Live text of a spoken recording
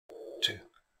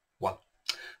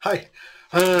Hi.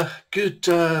 Good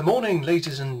morning,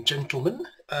 ladies and gentlemen.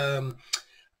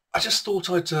 I just thought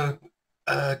I'd do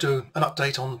an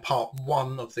update on part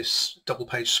one of this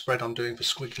double-page spread I'm doing for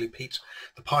Squiggly Pete,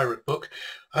 the pirate book.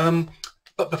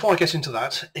 But before I get into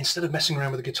that, instead of messing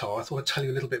around with the guitar, I thought I'd tell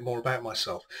you a little bit more about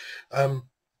myself. I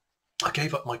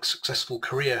gave up my successful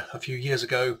career a few years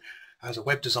ago as a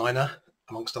web designer,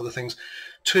 amongst other things,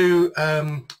 to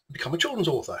become a children's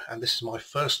author, and this is my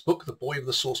first book, The Boy with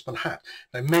the Saucepan Hat.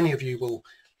 Now, many of you will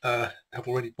have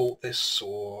already bought this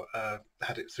or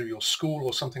had it through your school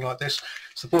or something like this.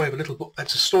 It's the boy of a little book.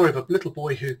 It's a story of a little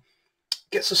boy who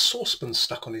gets a saucepan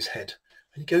stuck on his head,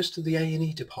 and he goes to the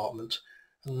A&E department,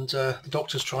 and the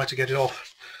doctors try to get it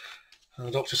off. And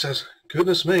the doctor says,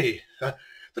 "Goodness me."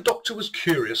 The doctor was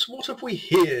curious. "What have we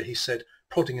here?" he said,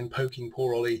 prodding and poking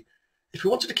poor Ollie. "If you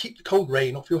wanted to keep the cold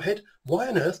rain off your head, why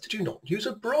on earth did you not use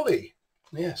a brolly?"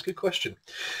 Yes, good question.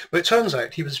 But it turns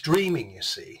out he was dreaming, you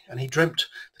see, and he dreamt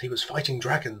that he was fighting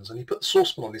dragons, and he put the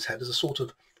saucepan on his head as a sort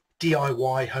of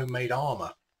DIY homemade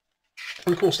armour.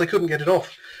 And of course they couldn't get it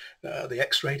off. They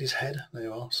x-rayed his head. There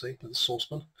you are, see, with the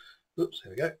saucepan. Oops,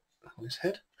 here we go, on his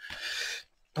head.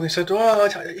 And they said, "Well,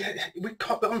 we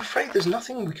can't, but I'm afraid there's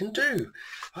nothing we can do.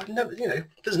 I've never,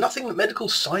 there's nothing that medical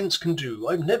science can do.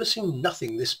 I've never seen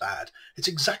nothing this bad. It's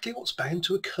exactly what's bound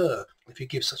to occur if you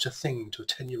give such a thing to a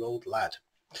 10-year-old lad."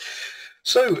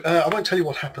 So I won't tell you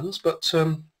what happens, but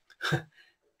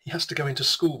he has to go into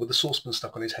school with the saucepan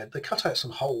stuck on his head. They cut out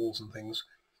some holes and things,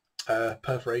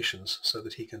 perforations, so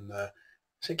that he can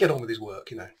get on with his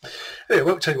work, Anyway, I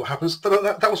won't tell you what happens.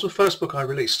 That was the first book I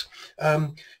released.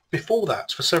 Before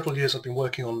that, for several years, I've been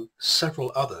working on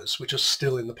several others, which are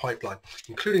still in the pipeline,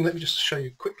 including, let me just show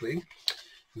you quickly,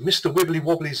 Mr. Wibbly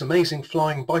Wobbly's Amazing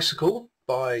Flying Bicycle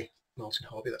by Martyn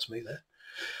Harvey, that's me there.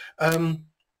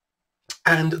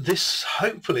 And this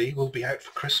hopefully will be out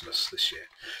for Christmas this year.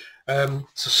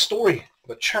 It's a story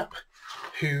of a chap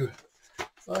who,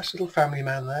 nice little family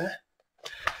man there,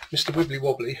 Mr. Wibbly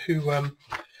Wobbly, who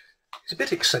is a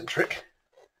bit eccentric.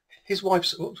 His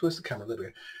wife's, oops, where's the camera? There we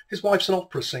go. His wife's an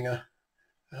opera singer,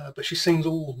 but she sings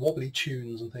all wobbly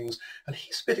tunes and things, and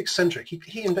he's a bit eccentric.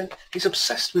 He's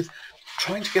obsessed with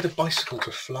trying to get a bicycle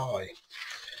to fly,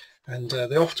 and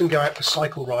they often go out for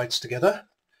cycle rides together.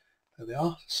 There they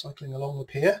are, cycling along the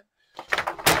pier.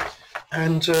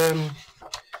 And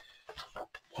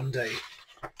one day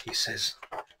he says,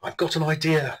 "I've got an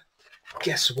idea.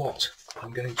 Guess what?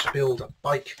 I'm going to build a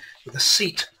bike with a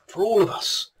seat for all of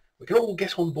us. We can all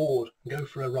get on board and go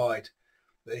for a ride."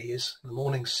 There he is, in the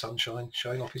morning sunshine,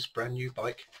 showing off his brand new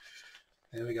bike.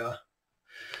 There we go.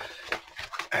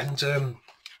 And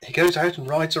he goes out and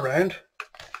rides around.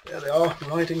 There they are,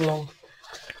 riding along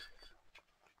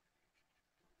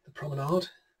the promenade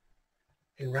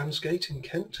in Ramsgate in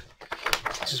Kent.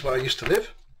 This is where I used to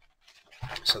live,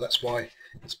 so that's why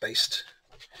it's based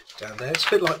down there. It's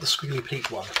a bit like the Squiggly Pete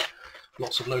one,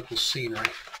 lots of local scenery.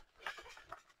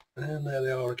 And there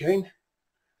they are again,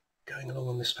 going along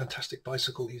on this fantastic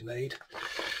bicycle he's made.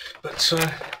 But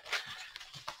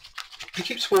he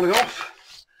keeps falling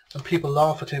off, and people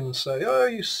laugh at him and say, "Oh,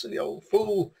 you silly old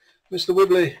fool, Mr.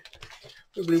 Wibbly,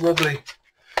 Wibbly Wobbly."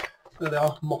 There they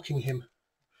are, mocking him.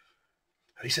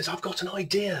 And he says, "I've got an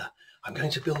idea. I'm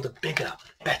going to build a bigger,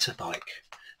 better bike."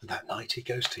 And that night he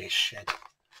goes to his shed.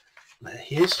 And there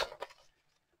he is,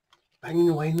 banging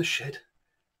away in the shed,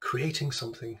 creating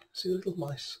something. See the little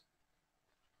mice?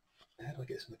 How do I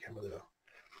get this in the camera there?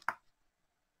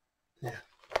 Yeah.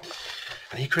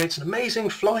 And he creates an amazing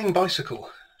flying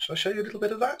bicycle. Shall I show you a little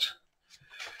bit of that?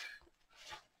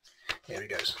 Here he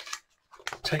goes,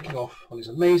 taking off on his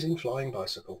amazing flying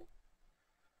bicycle.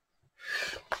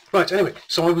 Right, anyway,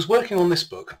 so I was working on this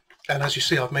book, and as you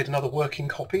see, I've made another working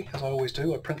copy, as I always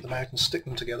do. I print them out and stick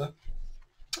them together.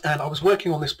 And I was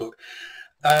working on this book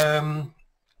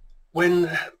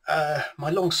when my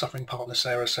long-suffering partner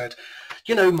Sarah said,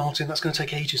 "You know, Martyn, that's going to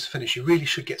take ages to finish. You really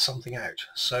should get something out."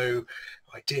 So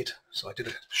I did. So I did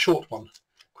a short one,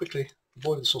 quickly, The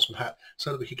Boy with the Saucepan Hat,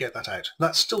 so that we could get that out. And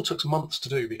that still took months to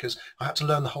do, because I had to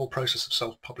learn the whole process of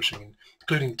self-publishing,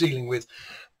 including dealing with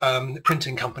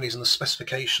printing companies and the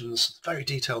specifications, very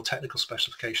detailed technical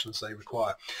specifications they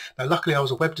require. Now, luckily, I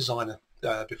was a web designer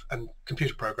and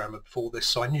computer programmer before this,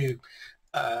 so I knew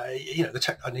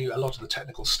I knew a lot of the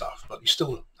technical stuff, but you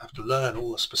still have to learn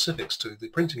all the specifics to the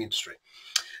printing industry.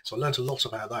 So I learned a lot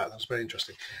about that. That was very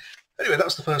interesting. Anyway,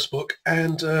 that's the first book.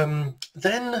 And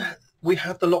then we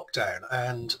had the lockdown,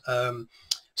 and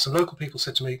some local people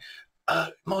said to me,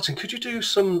 "Martyn, could you do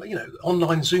some,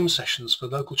 online Zoom sessions for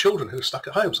local children who are stuck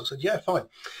at home?" So I said, "Yeah, fine."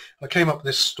 And I came up with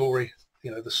this story,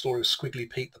 the story of Squiggly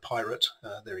Pete the pirate.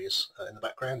 There he is in the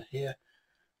background here.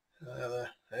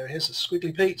 There he is,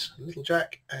 Squiggly Pete, Little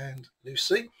Jack and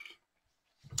Lucy.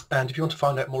 And if you want to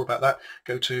find out more about that,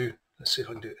 go to, let's see if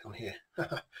I can do it on here,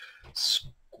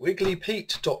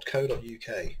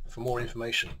 squigglypete.co.uk for more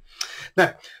information.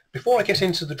 Now, before I get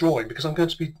into the drawing, because I'm going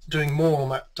to be doing more on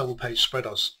that double page spread I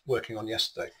was working on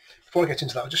yesterday, before I get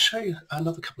into that, I'll just show you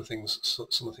another couple of things,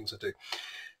 some of the things I do.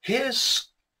 Here's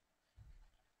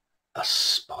a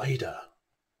spider.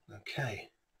 Okay.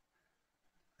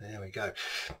 There we go.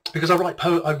 Because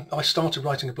I started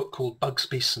writing a book called Bugs,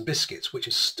 Beasts and Biscuits, which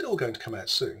is still going to come out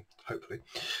soon, hopefully.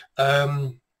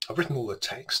 I've written all the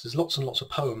text. There's lots and lots of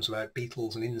poems about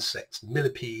beetles and insects, and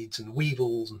millipedes and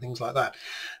weevils and things like that.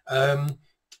 And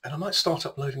I might start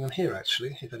uploading them here,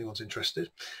 actually, if anyone's interested.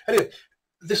 Anyway,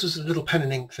 this is a little pen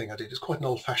and ink thing I did. It's quite an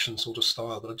old-fashioned sort of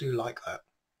style, but I do like that.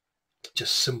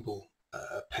 Just simple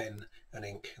pen and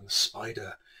ink. And the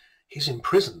spider, he's in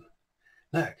prison.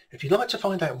 Now, if you'd like to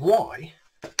find out why,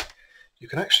 you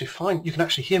can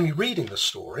actually hear me reading the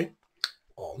story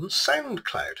on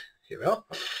SoundCloud. Here we are,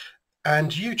 and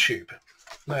YouTube.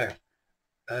 Now,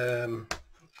 so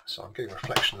I'm getting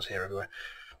reflections here everywhere.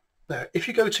 Now, if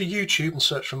you go to YouTube and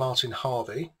search for Martyn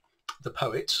Harvey, the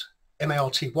poet,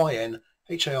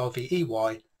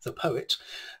 M-A-R-T-Y-N-H-A-R-V-E-Y, the poet,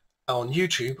 on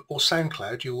YouTube or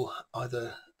SoundCloud, you'll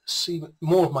either see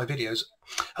more of my videos.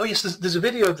 Oh yes, there's a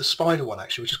video of the spider one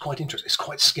actually, which is quite interesting. It's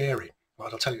quite scary.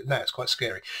 Right, I'll tell you now, it's quite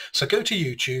scary. So go to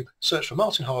YouTube, search for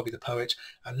Martyn Harvey, the poet,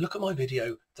 and look at my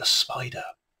video, The Spider.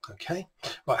 Okay?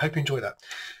 Right, hope you enjoy that.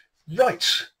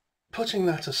 Right, putting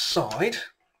that aside,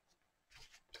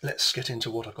 let's get into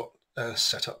what I've got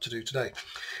set up to do today.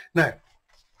 Now,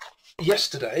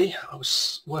 yesterday I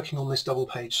was working on this double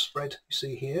page spread you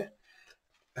see here,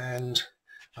 and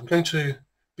I'm going to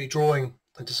be drawing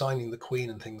and designing the Queen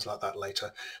and things like that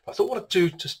later. But I thought what I'd do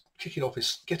to kick it off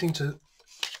is get into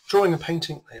drawing and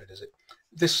painting. There it is.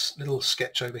 This little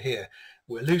sketch over here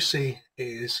where Lucy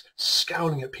is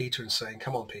scowling at Peter and saying,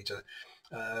 "Come on, Peter,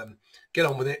 get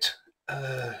on with it.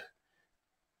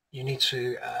 You need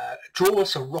to draw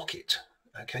us a rocket."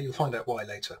 Okay, you'll find out why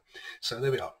later. So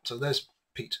there we are. So there's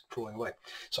Pete drawing away.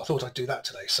 So I thought I'd do that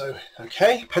today. So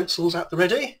okay, pencils at the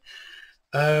ready.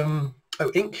 Oh,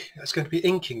 ink. It's going to be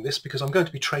inking this because I'm going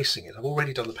to be tracing it. I've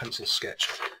already done the pencil sketch.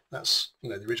 That's, you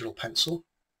know, the original pencil.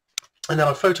 And then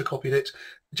I photocopied it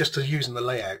just to use in the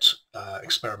layout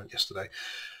experiment yesterday.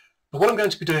 But what I'm going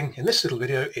to be doing in this little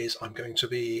video is I'm going to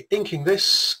be inking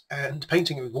this and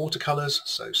painting it with watercolours,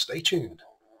 so stay tuned.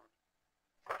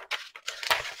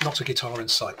 Not a guitar in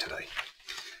sight today.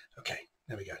 Okay,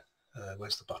 there we go.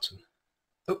 Where's the button?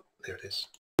 Oh, there it is.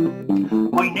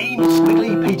 My name's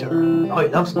Squiggly Peter. I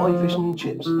loves my fish and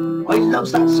chips. I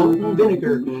loves that salt and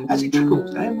vinegar as it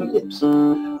trickles down my lips.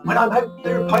 When I'm out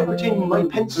there pirating, my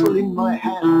pencil in my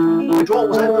hand, I draw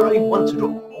whatever I want to draw,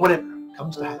 whatever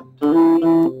comes to hand.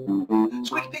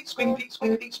 Squiggly Pete, Squiggly Pete,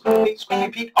 Squiggly Pete, Squiggly Pete,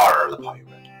 Squiggly Pete, the pirate.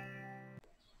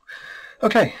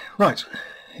 Okay, right.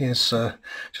 Here's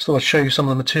just thought I'd show you some of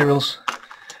the materials,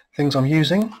 things I'm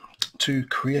using to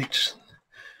create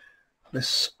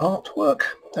this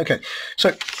artwork. Okay,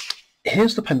 so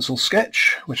here's the pencil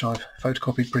sketch, which I've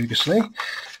photocopied previously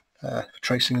for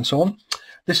tracing and so on.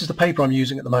 This is the paper I'm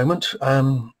using at the moment.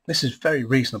 This is very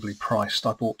reasonably priced.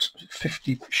 I bought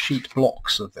 50 sheet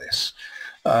blocks of this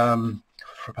for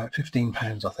about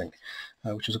 £15, I think,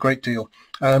 which is a great deal.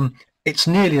 It's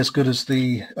nearly as good as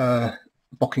the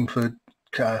Bockingford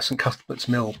St Cuthbert's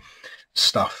Mill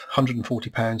stuff,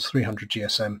 £140, 300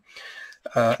 GSM.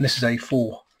 And this is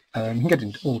A4. You can get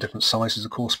in all different sizes,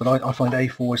 of course, but I find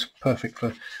A4 is perfect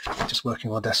for just working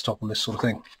on a desktop and this sort of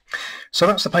thing. So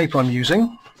that's the paper I'm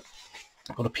using.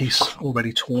 I've got a piece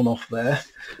already torn off there.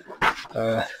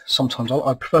 Sometimes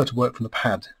I prefer to work from the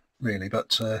pad, really,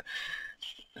 but for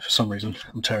some reason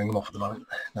I'm tearing them off at the moment.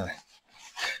 No, there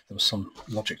was some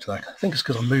logic to that. I think it's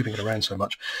because I'm moving it around so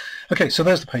much. Okay, so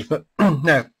there's the paper.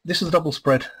 Now, this is the double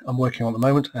spread I'm working on at the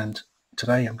moment, and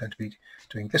today I'm going to be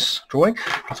doing this drawing.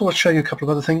 I thought I'd show you a couple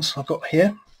of other things I've got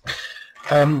here.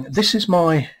 This is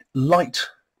my light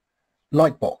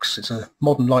box. It's a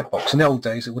modern light box. In the old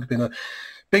days it would have been a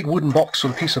big wooden box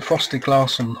with a piece of frosted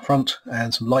glass on the front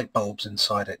and some light bulbs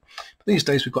inside it. But these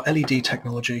days we've got LED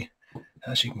technology.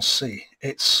 As you can see,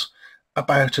 it's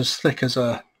about as thick as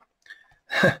a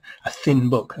thin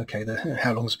book. Okay,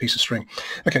 how long is a piece of string?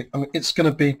 Okay, it's going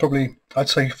to be probably, I'd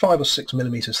say, 5 or 6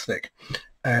 millimeters thick.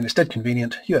 And it's dead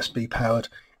convenient, USB powered,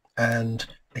 and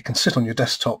it can sit on your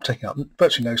desktop, taking up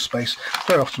virtually no space.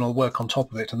 Very often I'll work on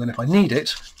top of it, and then if I need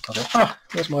it, I'll go,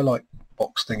 there's my light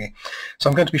box thingy. So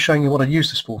I'm going to be showing you what I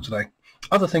use this for today.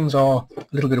 Other things are a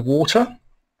little bit of water.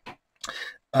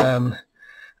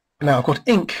 Now I've got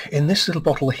ink in this little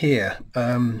bottle here,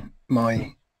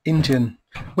 my Indian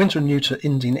Winter and Neuter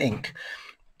Indian ink.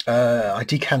 I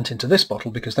decant into this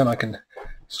bottle because then I can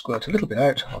squirt a little bit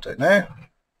out. I'll do it now.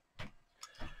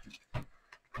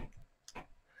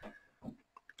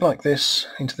 Like this,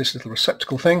 into this little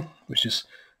receptacle thing, which is,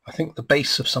 I think, the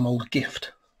base of some old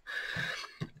gift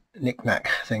knick-knack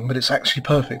thing, but it's actually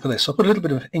perfect for this. So I'll put a little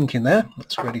bit of ink in there.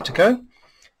 That's ready to go.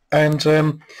 And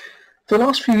for the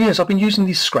last few years I've been using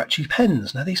these scratchy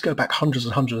pens. Now these go back hundreds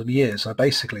and hundreds of years. They're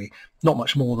basically not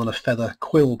much more than a feather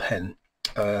quill pen,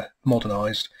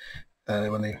 modernised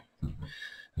when they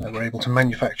were able to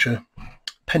manufacture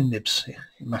pen nibs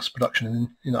in mass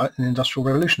production in the Industrial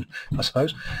Revolution, I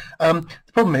suppose. The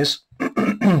problem is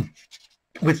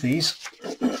with these,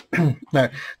 now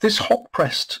this hot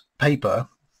pressed paper,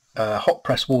 hot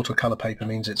press watercolour paper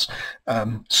means it's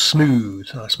smooth.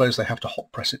 I suppose they have to hot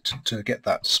press it to get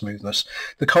that smoothness.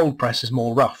 The cold press is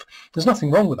more rough. There's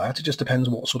nothing wrong with that. It just depends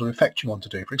on what sort of effect you want to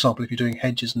do. For example, if you're doing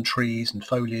hedges and trees and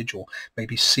foliage, or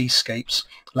maybe seascapes,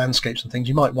 landscapes and things,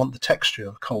 you might want the texture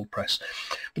of a cold press.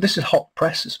 But this is hot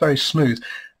press. It's very smooth,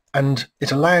 and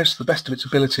it allows, to the best of its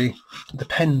ability, the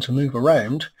pen to move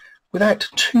around without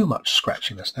too much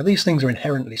scratchiness. Now these things are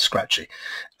inherently scratchy.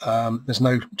 There's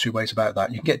no two ways about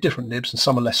that. You can get different nibs and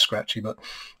some are less scratchy, but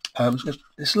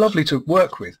it's lovely to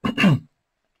work with.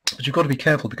 But you've got to be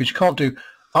careful because you can't do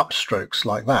upstrokes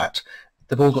like that.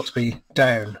 They've all got to be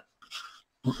down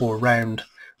or round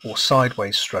or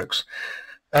sideways strokes,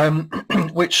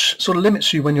 which sort of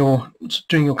limits you when you're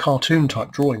doing your cartoon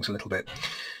type drawings a little bit.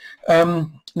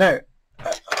 Now,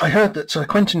 I heard that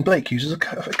Quentin Blake uses a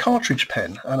cartridge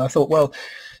pen, and I thought, well,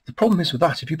 the problem is with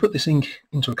that, if you put this ink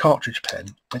into a cartridge pen,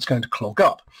 it's going to clog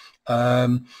up.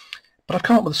 But I've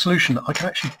come up with a solution. I can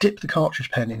actually dip the cartridge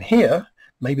pen in here,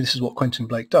 maybe this is what Quentin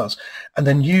Blake does, and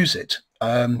then use it,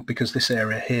 because this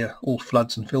area here all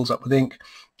floods and fills up with ink,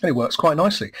 and it works quite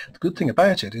nicely. The good thing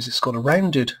about it is it's got a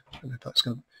rounded, I don't know if that's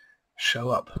going to show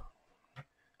up.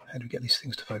 How do we get these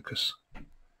things to focus?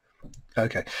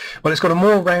 Okay, well, it's got a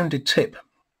more rounded tip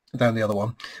than the other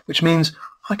one, which means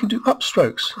I can do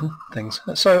upstrokes and things.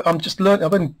 So I'm just learning.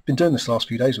 I've only been doing this the last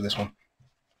few days with this one.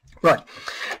 Right,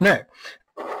 now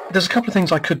there's a couple of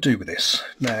things I could do with this.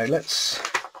 Now let's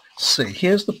see.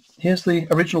 Here's the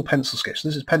original pencil sketch.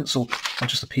 This is pencil on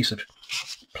just a piece of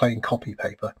plain copy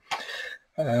paper.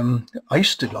 I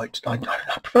used to I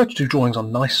prefer to do drawings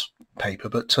on nice paper,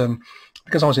 but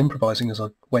because I was improvising as I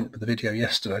went with the video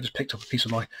yesterday, I just picked up a piece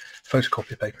of my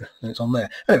photocopier paper and it's on there.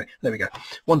 Anyway, there we go.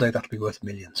 One day that'll be worth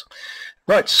millions.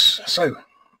 Right, so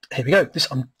here we go.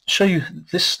 I'll show you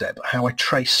this step, how I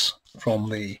trace from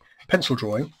the pencil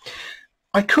drawing.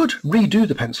 I could redo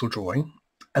the pencil drawing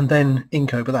and then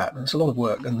ink over that. It's a lot of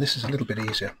work, and this is a little bit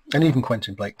easier. And even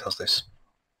Quentin Blake does this.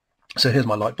 So here's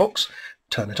my light box.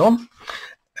 Turn it on,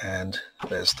 and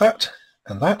there's that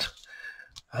and that.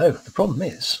 Oh, the problem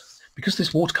is, because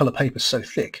this watercolour paper is so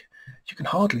thick, you can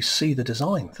hardly see the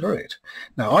design through it.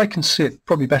 Now I can see it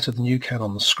probably better than you can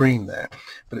on the screen there,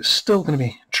 but it's still going to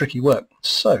be tricky work.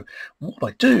 So what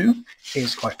I do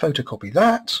is I photocopy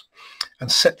that and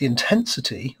set the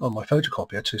intensity on my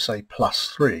photocopier to say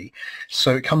 +3,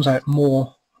 so it comes out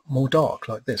more dark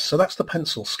like this. So that's the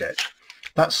pencil sketch.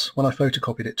 That's when I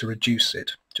photocopied it to reduce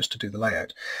it, just to do the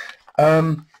layout.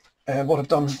 And what I've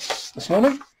done this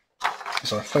morning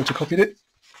is I photocopied it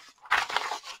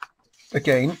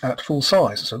again at full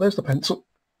size. So there's the pencil,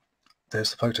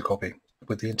 there's the photocopy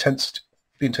with the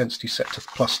intensity set to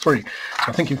 +3. So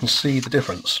I think you can see the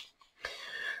difference.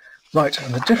 Right,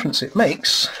 and the difference it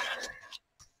makes,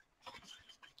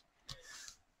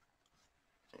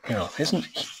 you know,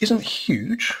 isn't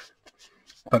huge,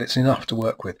 but it's enough to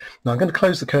work with. Now I'm going to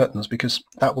close the curtains because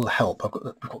that will help.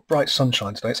 We've got bright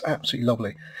sunshine today. It's absolutely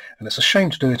lovely, and it's a shame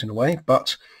to do it in a way,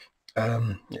 but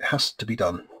it has to be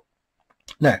done.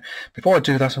 Now, before I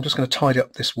do that, I'm just going to tidy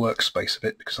up this workspace a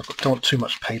bit because don't want too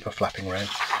much paper flapping around.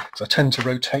 So I tend to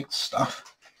rotate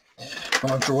stuff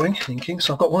when I'm drawing, inking.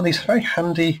 So I've got one of these very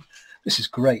handy. This is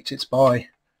great. It's by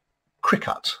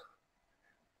Cricut.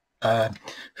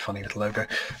 Funny little logo.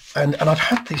 And I've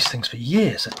had these things for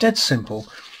years. They're dead simple,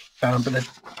 but they're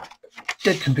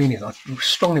dead convenient. I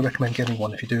strongly recommend getting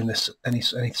one if you're doing this any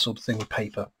sort of thing with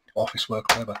paper, office work,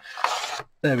 whatever.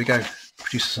 There we go.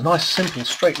 Produces a nice, simple,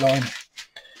 straight line.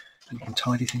 And you can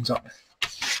tidy things up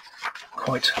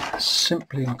quite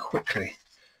simply and quickly.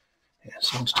 Yeah,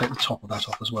 so I want to take the top of that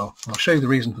off as well. I'll show you the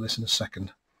reason for this in a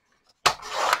second.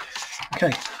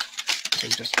 Okay, so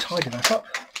you just tidy that up,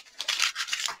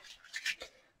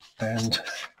 and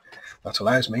that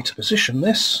allows me to position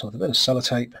this with a bit of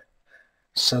sellotape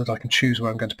so that I can choose where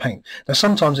I'm going to paint. Now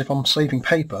sometimes if I'm saving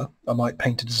paper, I might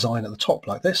paint a design at the top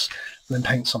like this, and then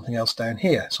paint something else down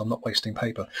here, so I'm not wasting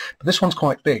paper. But this one's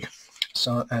quite big,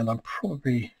 so, and I'm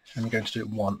probably only going to do it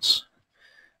once.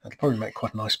 It'll probably make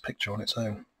quite a nice picture on its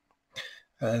own.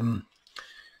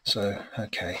 So,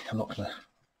 okay, I'm not going to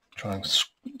try and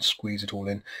squeeze it all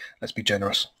in. Let's be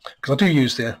generous, because I do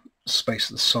use the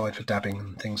space at the side for dabbing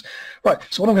and things. Right,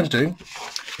 so what I'm going to do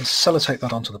is sellotape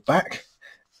that onto the back,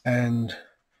 and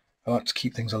I like to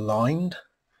keep things aligned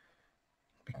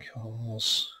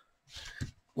because,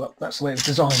 well, that's the way it's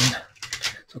designed.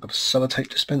 So I've got a sellotape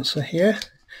dispenser here.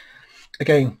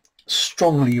 Again,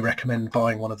 strongly recommend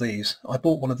buying one of these. I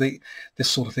bought one of this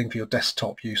sort of thing for your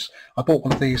desktop use. I bought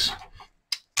one of these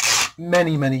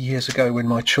many years ago when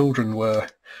my children were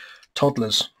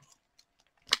toddlers,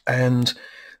 and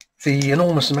the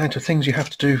enormous amount of things you have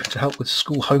to do to help with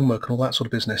school homework and all that sort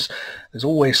of business, there's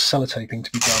always sellotaping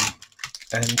to be done.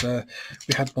 And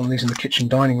we had one of these in the kitchen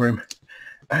dining room,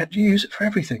 and you use it for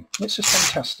everything. It's just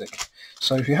fantastic.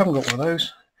 So if you haven't got one of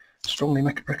those, strongly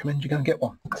recommend you go and get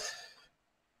one.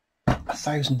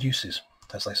 1,000 uses,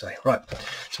 as they say. Right,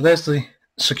 so there's the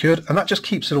secured, and that just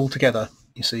keeps it all together,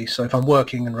 you see. So if I'm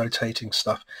working and rotating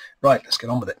stuff, right, let's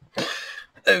get on with it.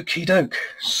 Okie doke.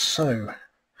 So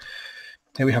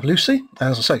here we have Lucy.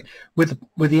 As I say, with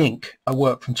the ink, I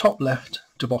work from top left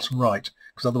to bottom right,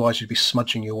 because otherwise you'd be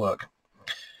smudging your work.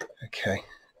 Okay.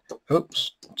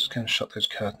 Oops, just going to shut those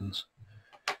curtains.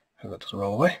 Hope that doesn't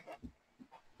roll away.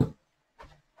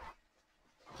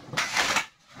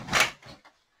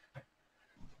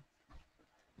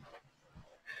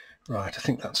 Right, I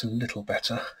think that's a little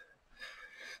better.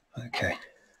 Okay,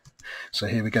 so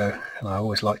here we go, and I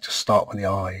always like to start with the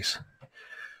eyes.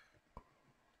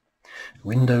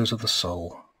 Windows of the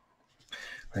soul.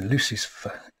 In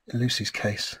Lucy's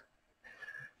case,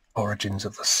 origins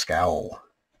of the scowl.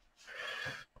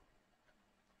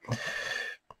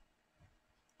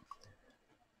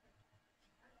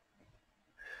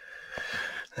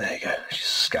 There you go, she's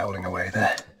scowling away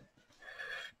there.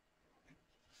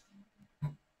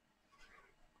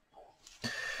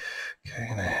 Okay,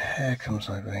 and her hair comes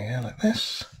over here like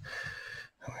this,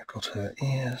 and we've got her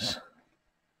ears,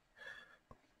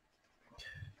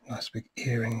 nice big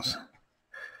earrings,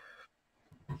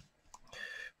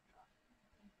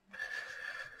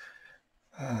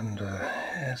 and her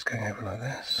hair's going over like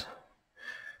this.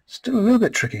 Still a little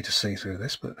bit tricky to see through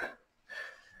this, but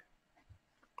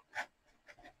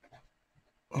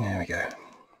there we go.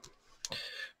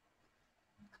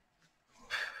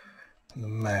 And the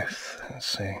mouth, let's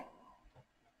see.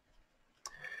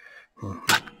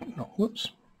 Whoops.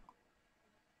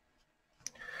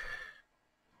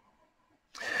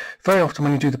 Very often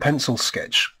when you do the pencil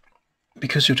sketch,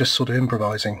 because you're just sort of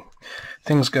improvising,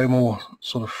 things go more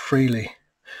sort of freely,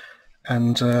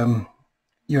 and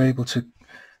you're able to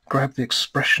grab the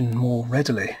expression more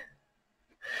readily.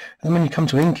 And when you come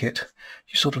to ink it,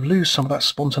 you sort of lose some of that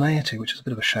spontaneity, which is a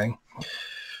bit of a shame.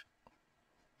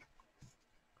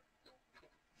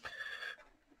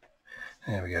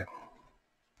 There we go.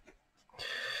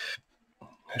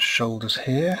 Her shoulders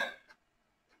here.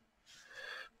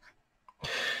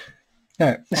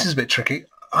 Now, this is a bit tricky.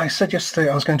 I said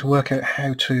yesterday I was going to work out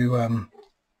how to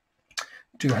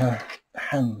do her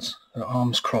hands, her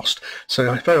arms crossed.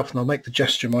 So very often I'll make the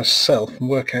gesture myself and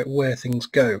work out where things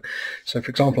go. So for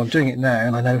example, I'm doing it now,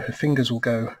 and I know her fingers will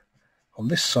go on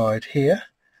this side here.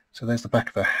 So there's the back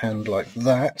of her hand like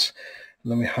that.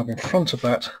 And then we have in front of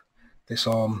that this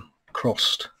arm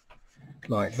crossed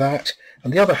like that,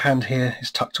 and the other hand here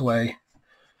is tucked away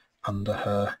under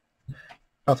her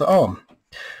other arm.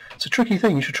 It's a tricky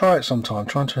thing. You should try it sometime,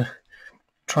 trying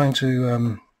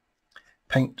to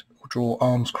paint or draw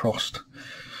arms crossed.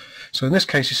 So in this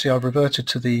case, you see I've reverted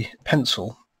to the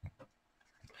pencil.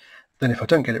 Then if I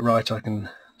don't get it right, I can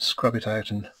scrub it out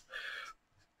and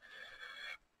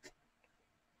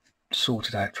sort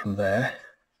it out from there.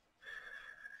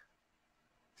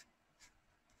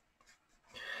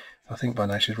 I think by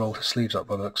now she's rolled her sleeves up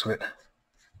by the looks of it.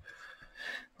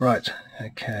 Right,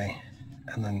 okay,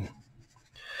 and then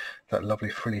that lovely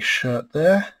frilly shirt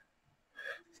there.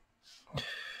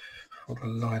 For the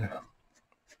line of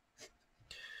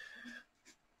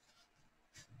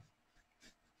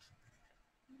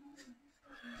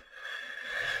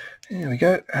there we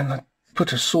go, and I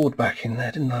put a sword back in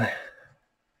there, didn't I?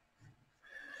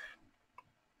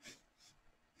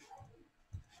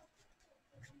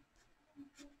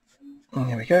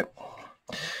 There we go.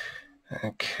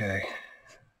 Okay.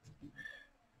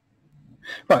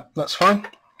 Right, that's fine.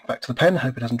 Back to the pen.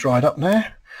 Hope it hasn't dried up now.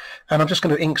 And I'm just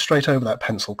going to ink straight over that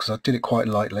pencil because I did it quite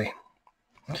lightly.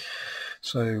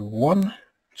 So 1,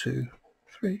 2,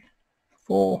 3,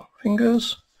 4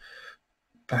 fingers,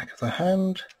 back of the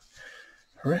hand,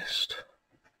 wrist,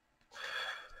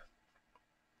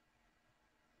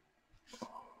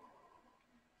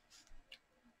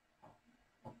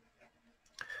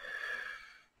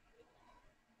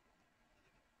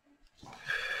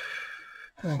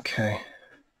 okay,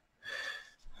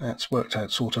 that's worked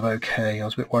out sort of okay. I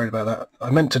was a bit worried about that. I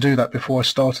meant to do that before I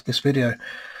started this video,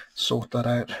 sort that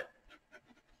out.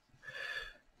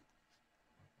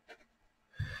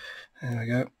 There we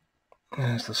go,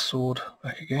 there's the sword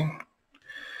back again.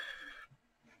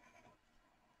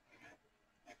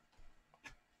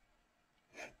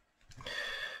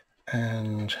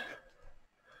 And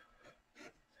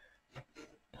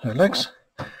her legs,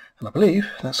 and I believe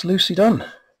that's Lucy done.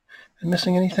 And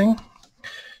missing anything?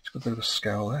 Just got a bit of a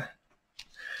scowl there.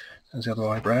 There's the other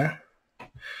eyebrow.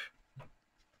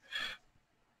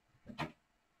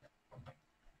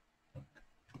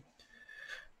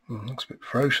 Looks a bit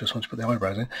ferocious once you put the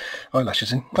eyebrows in,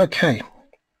 eyelashes in. Okay,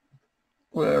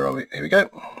 where are we? Here we go.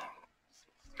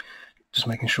 Just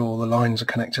making sure all the lines are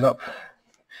connected up,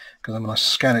 because then when I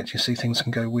scan it, you see things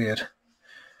can go weird.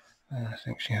 I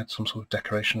think she had some sort of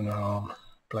decoration in her arm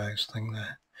blouse thing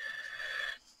there.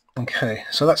 Okay,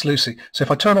 so that's Lucy. So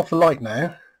if I turn off the light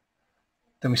now,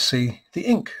 then we see the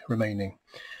ink remaining.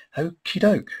 Okie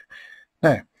doke.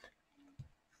 Now,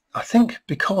 I think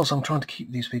because I'm trying to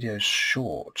keep these videos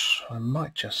short, I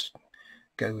might just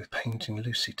go with painting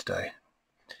Lucy today.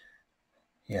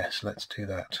 Yes, let's do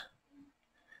that.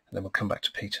 And then we'll come back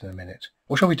to Pete in a minute.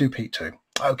 Or shall we do Pete too?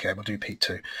 Okay, we'll do Pete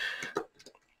too.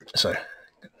 So,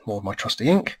 more of my trusty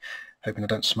ink. Hoping I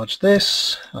don't smudge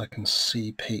this. I can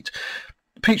see Pete.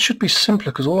 Pete should be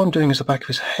simpler because all I'm doing is the back of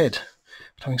his head.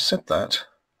 But having said that,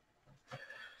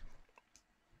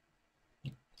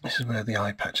 this is where the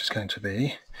eye patch is going to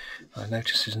be. I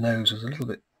noticed his nose was a little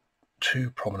bit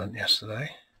too prominent yesterday.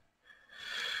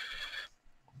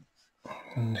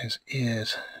 And his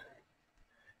ears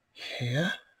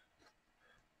here.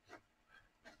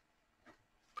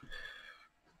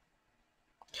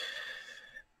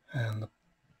 And the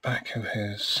back of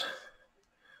his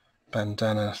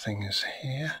bandana thing is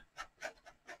here.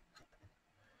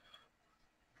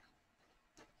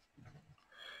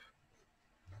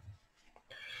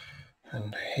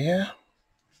 And here.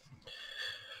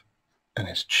 And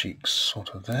his cheeks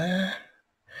sort of there.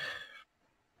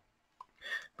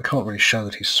 We can't really show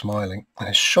that he's smiling. And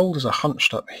his shoulders are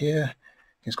hunched up here.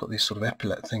 He's got these sort of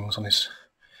epaulette things on his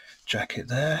jacket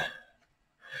there.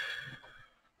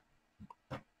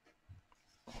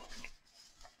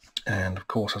 And of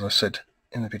course, as I said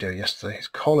in the video yesterday, his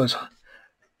collar's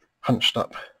hunched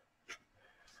up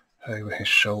over his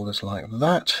shoulders like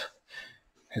that.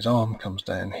 His arm comes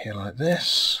down here like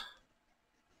this.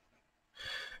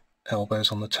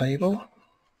 Elbows on the table.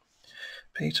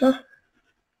 Peter.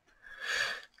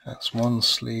 That's one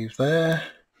sleeve there.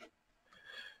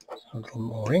 A little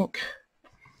more ink.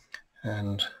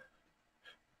 And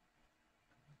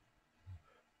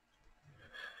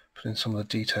put in some of the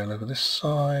detail over this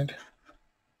side.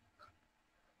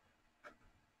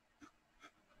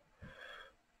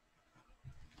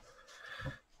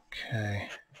 Okay.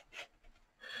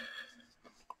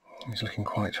 He's looking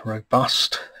quite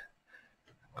robust.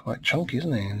 Quite chunky,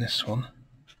 isn't he, in this one?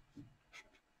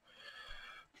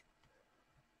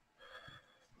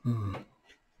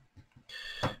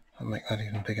 I'll make that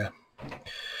even bigger.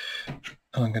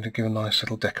 And I'm going to give a nice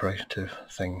little decorative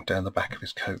thing down the back of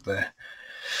his coat there.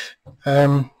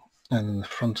 And the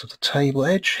front of the table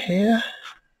edge here.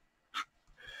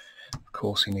 Of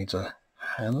course he needs a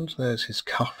hand. There's his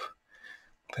cuff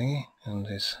thingy and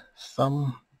his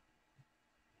thumb.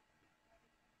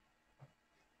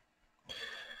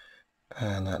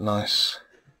 And that nice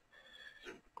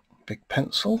big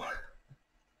pencil.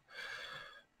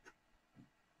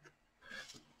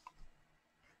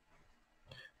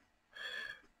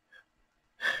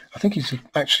 I think he's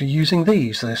actually using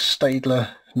these. They're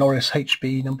Staedtler Norris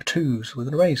HB number 2s with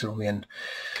an eraser on the end,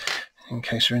 in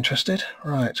case you're interested.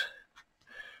 Right.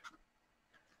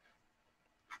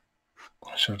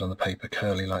 I should have done the paper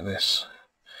curly like this.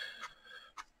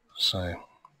 So,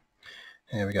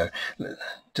 here we go.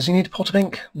 Does he need a pot of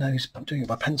ink? No, he's doing it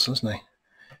by pencil, isn't he?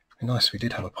 It'd be nice if we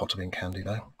did have a pot of ink handy,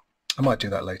 though. I might do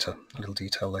that later, a little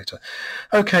detail later.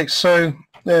 Okay, so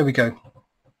there we go.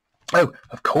 Oh,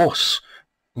 of course.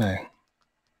 No.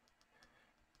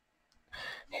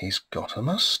 He's got a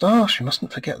moustache, you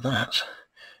mustn't forget that.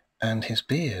 And his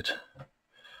beard.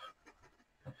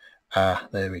 Ah,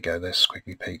 there we go, there's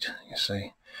Squiggly Pete, you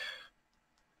see.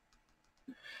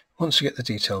 Once you get the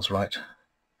details right,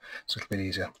 it's a little bit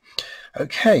easier.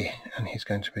 Okay, and he's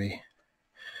going to be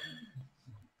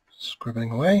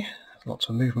scribbling away. Lots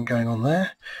of movement going on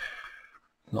there.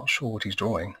 Not sure what he's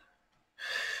drawing.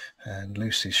 And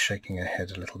Lucy's shaking her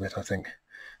head a little bit, I think,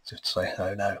 as if to say,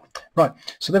 oh no. Right,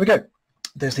 so there we go.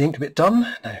 There's the ink bit done.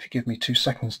 Now if you give me 2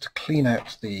 seconds to clean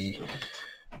out the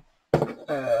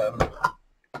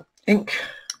ink.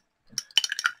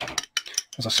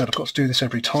 As I said, I've got to do this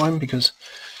every time because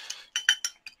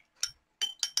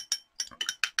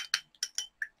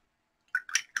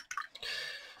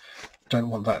I don't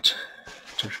want that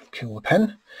to kill the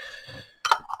pen.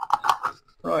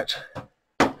 Right.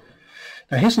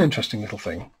 Now here's an interesting little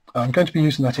thing. I'm going to be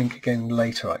using that ink again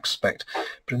later, I expect.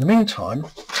 But in the meantime,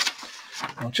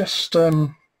 I'll just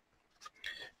show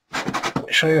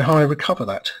you how I recover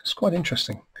that. It's quite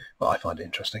interesting. Well, I find it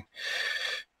interesting.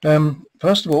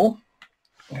 First of all,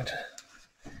 now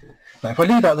if I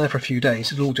leave that there for a few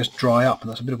days, it'll all just dry up, and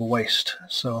that's a bit of a waste.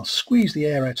 So I'll squeeze the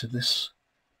air out of this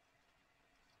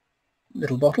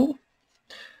little bottle,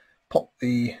 pop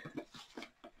the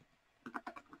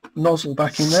nozzle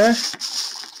back in there.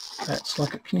 That's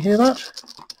like it. Can you hear that?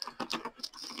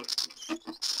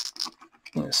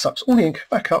 And it sucks all the ink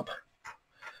back up,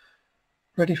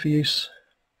 ready for use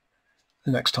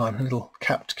the next time. A little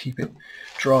cap to keep it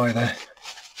dry there.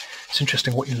 It's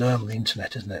interesting what you learn on the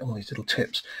internet, isn't it? All these little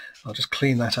tips. I'll just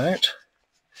clean that out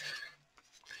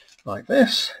like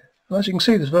this. And as you can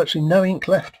see, there's virtually no ink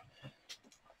left.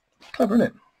 Clever, isn't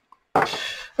it?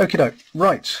 Okie doke.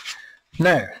 Right.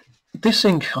 Now, this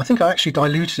ink, I think I actually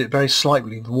diluted it very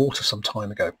slightly with water some time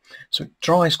ago. So it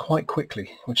dries quite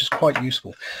quickly, which is quite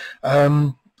useful.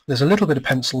 There's a little bit of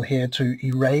pencil here to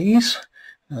erase.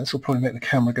 This will probably make the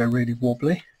camera go really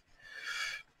wobbly.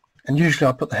 And usually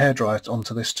I put the hairdryer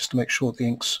onto this just to make sure the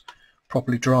ink's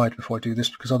properly dried before I do this,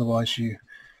 because otherwise you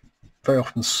very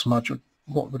often smudge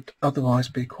what would otherwise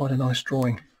be quite a nice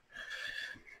drawing.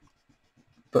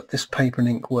 But this paper and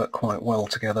ink work quite well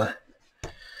together.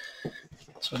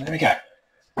 So there we go.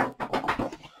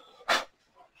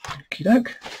 Okie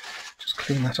doke. Just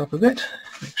clean that up a bit.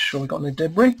 Make sure we've got no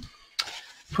debris.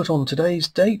 Put on today's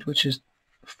date, which is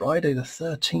Friday the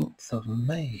 13th of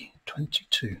May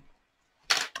 22.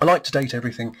 I like to date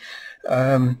everything.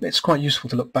 It's quite useful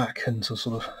to look back and to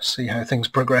sort of see how things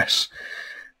progress.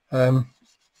 Right,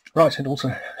 it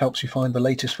also helps you find the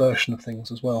latest version of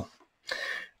things as well.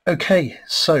 Okay,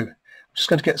 so I'm just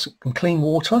going to get some clean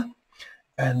water,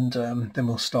 and then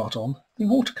we'll start on the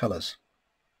watercolours.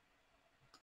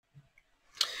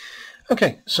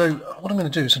 Okay, so what I'm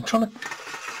going to do is I'm trying to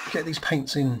get these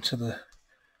paints into the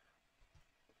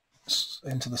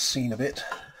scene a bit,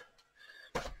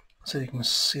 so you can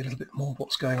see a little bit more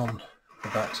what's going on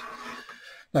with that.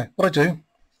 Now, what I do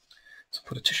is I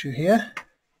put a tissue here,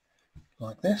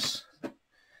 like this.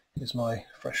 Here's my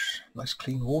fresh, nice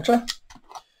clean water.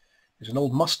 Here's an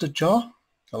old mustard jar.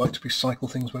 I like to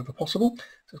recycle things wherever possible. So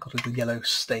it's got a little yellow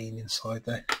stain inside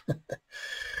there.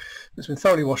 It's been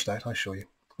thoroughly washed out, I assure you.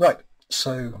 Right,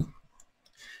 so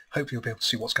hopefully you'll be able to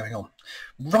see what's going on.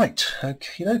 Right,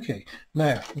 okay.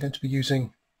 Now I'm going to be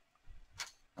using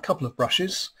a couple of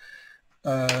brushes.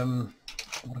 What have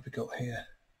we got here?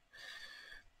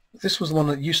 This was the one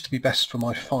that used to be best for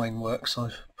my fine work, so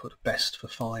I've put best for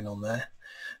fine on there.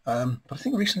 But I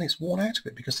think recently it's worn out a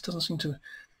bit because it doesn't seem to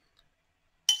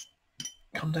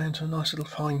come down to a nice little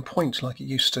fine point like it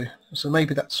used to. So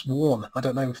maybe that's worn. I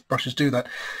don't know if brushes do that.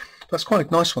 But that's quite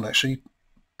a nice one actually.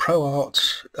 Pro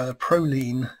Art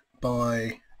Proline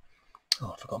by,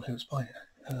 oh, I've forgotten who it's by.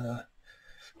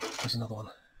 There's another one.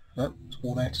 No, it's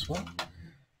worn out as well.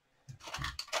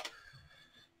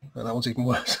 Oh, that one's even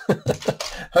worse.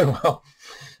 Oh well.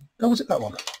 Oh, was it that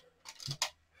one?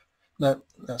 No,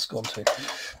 that's gone too.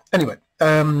 Anyway,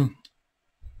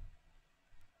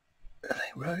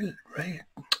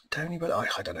 Tony, but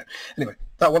I don't know. Anyway,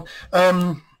 that one.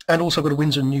 And also got a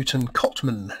Winsor Newton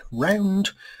Cotman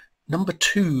round number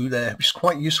 2 there, which is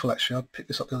quite useful actually. I picked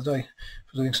this up the other day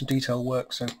for doing some detail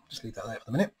work, so just leave that there for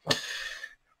the minute.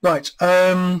 Right,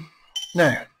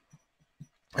 now,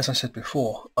 as I said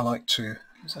before, I like to,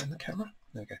 is that in the camera?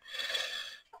 There we go.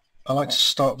 I like to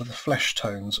start with the flesh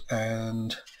tones,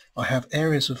 and I have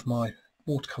areas of my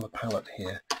watercolour palette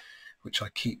here which I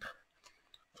keep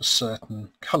for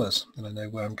certain colours, and I know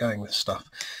where I'm going with stuff.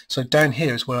 So down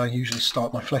here is where I usually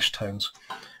start my flesh tones.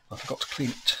 I forgot to clean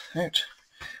it out.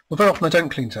 Well, very often I don't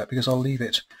clean it out because I'll leave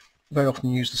it. Very often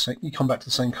use the same, you come back to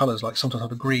the same colours, like sometimes I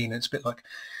have a green, it's a bit like,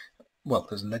 well,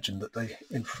 there's a legend that they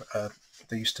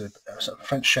used to,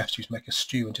 French chefs used to make a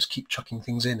stew and just keep chucking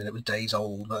things in and it was days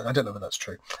old. I don't know if that's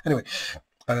true. Anyway,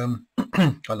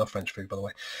 I love French food, by the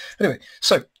way. Anyway,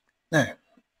 so now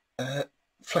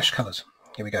flesh colours.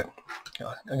 Here we go.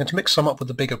 I'm going to mix some up with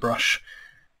the bigger brush.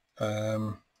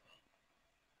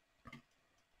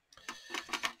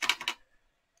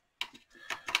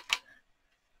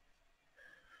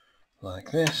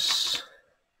 Like this.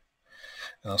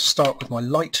 And I'll start with my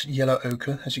light yellow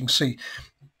ochre. As you can see,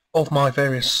 of my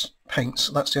various paints,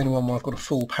 that's the only one where I've got a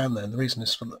full pan there, and the reason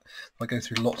is I go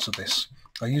through lots of this.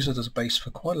 I use it as a base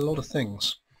for quite a lot of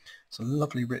things. It's a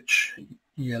lovely rich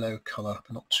yellow colour,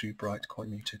 but not too bright, quite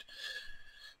muted.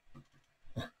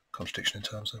 Contradiction in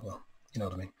terms of, well, you know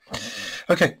what I mean.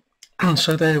 Okay,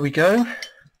 so there we go.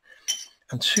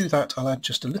 And to that I'll add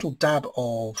just a little dab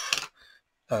of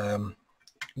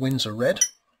Windsor Red.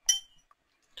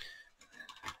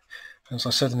 As I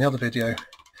said in the other video,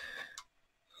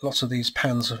 lots of these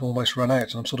pans have almost run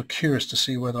out, and I'm sort of curious to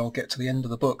see whether I'll get to the end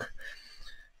of the book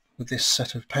with this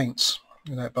set of paints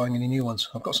without buying any new ones.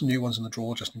 I've got some new ones in the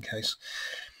drawer just in case.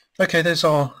 Okay, there's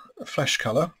our flesh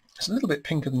colour. It's a little bit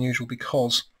pinker than usual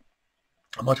because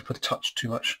I might have put a touch too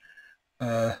much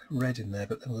red in there,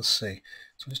 but then we'll see.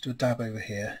 So let's do a dab over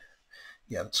here.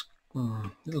 Yeah, that's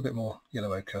a little bit more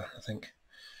yellow ochre, I think,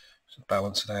 to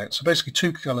balance it out. So basically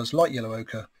two colours, light yellow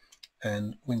ochre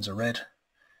and Windsor Red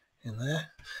in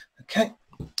there. Okay,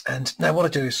 and now what I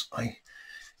do is I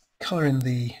colour in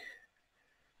the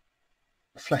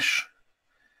flesh,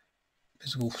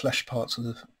 visible flesh parts of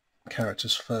the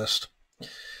characters first.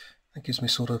 That gives me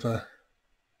sort of a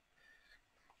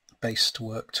base to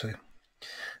work to,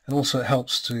 and also it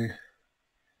helps you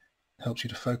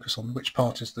to focus on which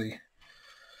part is the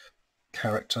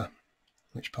character,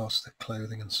 which part is the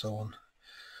clothing, and so on.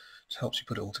 It helps you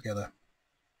put it all together.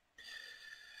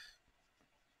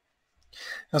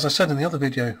 As I said in the other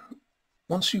video,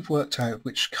 once you've worked out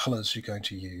which colours you're going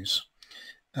to use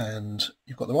and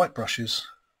you've got the right brushes,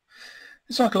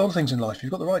 it's like a lot of things in life. If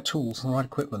you've got the right tools and the right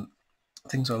equipment,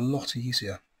 things are a lot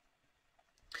easier.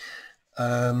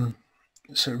 So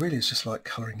it really is just like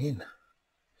colouring in.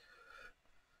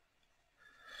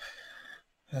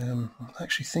 I'm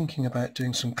actually thinking about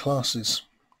doing some classes.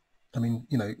 I mean,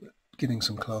 you know, giving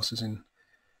some classes in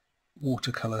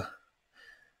watercolour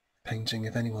painting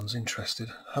if anyone's interested.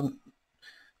 I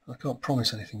can't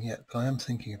promise anything yet, but I am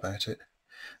thinking about it.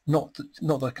 Not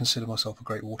that I consider myself a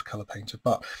great watercolour painter,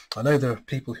 but I know there are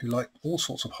people who like all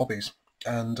sorts of hobbies,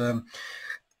 and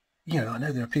you know, I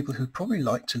know there are people who probably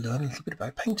like to learn a little bit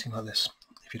about painting like this,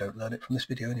 if you don't learn it from this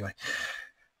video anyway.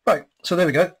 Right, so there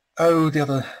we go. Oh, the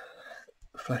other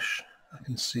flesh I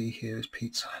can see here is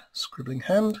Pete's scribbling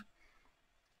hand.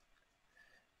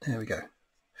 There we go.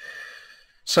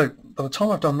 So by the time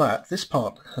I've done that, this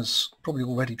part has probably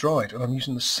already dried, and I'm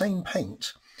using the same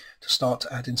paint to start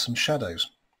to add in some shadows.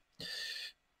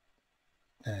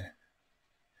 There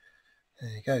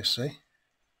you go, see?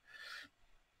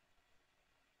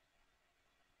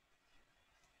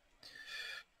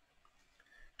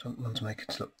 Don't want to make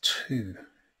it look too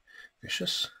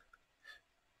vicious,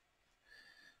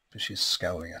 but she's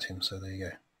scowling at him, so there you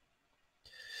go.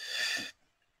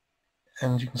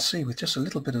 And you can see with just a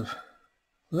little bit of,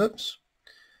 whoops,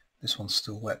 this one's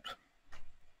still wet.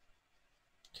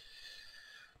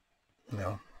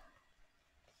 No,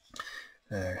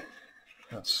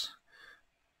 that's,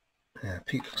 yeah,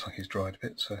 Pete looks like he's dried a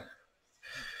bit, so.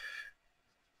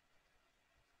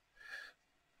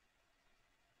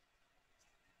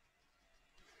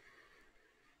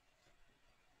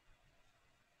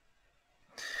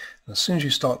 And as soon as you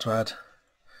start to add a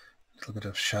little bit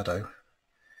of shadow,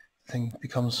 the thing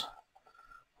becomes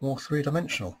more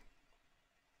three-dimensional.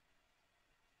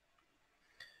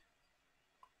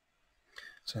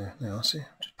 So now I see,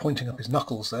 just pointing up his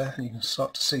knuckles there, and you can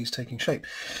start to see he's taking shape.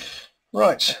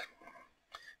 Right,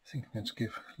 I think I'm going to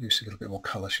give Lucy a little bit more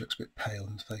colour. She looks a bit pale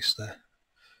in the face there.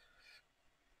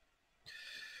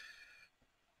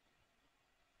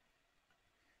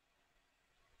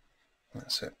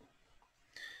 That's it.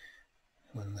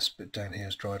 When this bit down here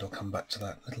is dried, I'll come back to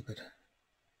that little bit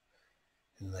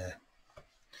in there.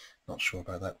 Not sure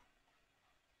about that.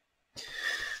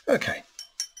 Okay.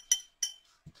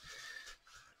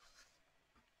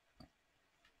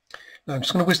 Now I'm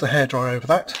just going to whiz the hairdryer over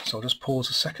that, so I'll just pause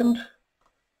a second.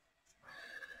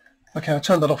 Okay, I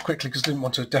turned that off quickly because I didn't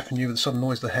want to deafen you with the sudden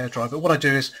noise of the hairdryer, but what I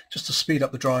do is, just to speed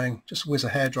up the drying, just whiz a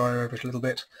hairdryer over it a little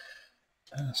bit.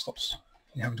 Stops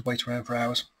you having to wait around for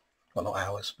hours. Well, not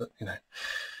hours, but you know.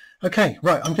 Okay,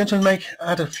 right, I'm going to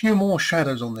add a few more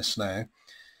shadows on this now.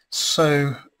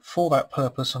 So for that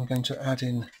purpose, I'm going to add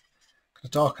in, to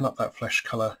darken up that flesh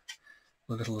colour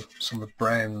with some of the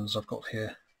browns I've got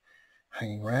here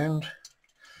hanging around.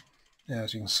 Yeah,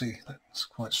 as you can see, that's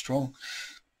quite strong.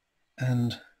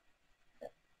 And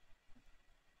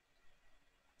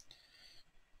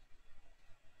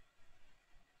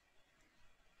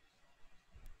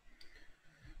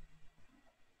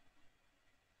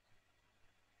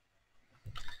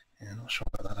not sure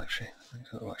about that actually. I think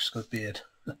it looks like she's got a beard.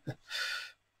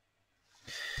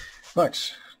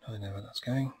 Right, I know where that's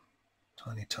going.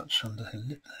 Tiny touch under her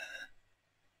lip there.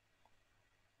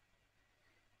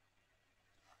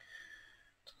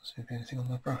 Doesn't seem to be anything on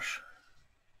my brush.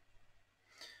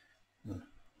 A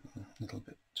little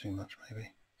bit too much maybe.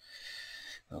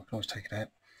 I can always take it out.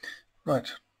 Right.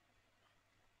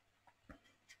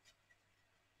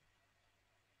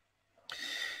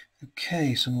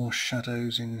 Okay, some more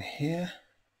shadows in here.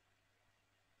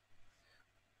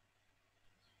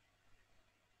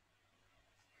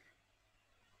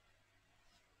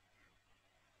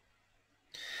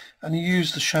 And you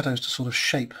use the shadows to sort of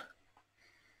shape,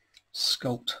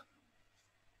 sculpt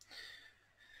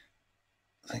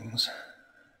things.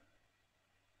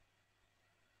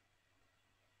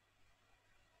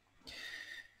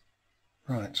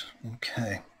 Right,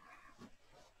 okay.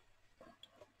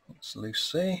 That's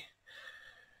Lucy.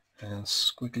 And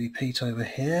Squiggly Pete over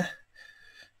here.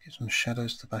 Give some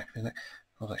shadows to the back of the neck.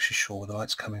 I'm not actually sure where the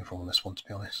light's coming from on this one, to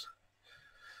be honest.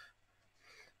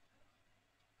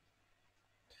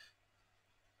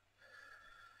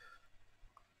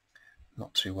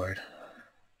 Not too worried.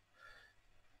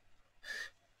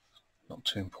 Not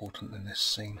too important in this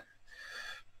scene.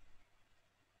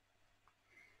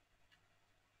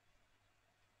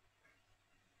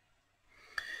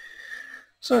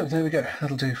 So there we go,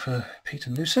 that'll do for Pete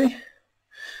and Lucy.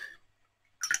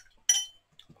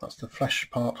 That's the flesh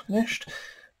part finished.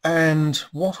 And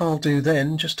what I'll do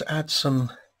then, just to add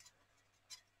some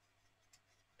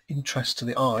interest to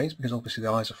the eyes, because obviously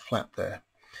the eyes are flat there.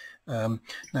 Now,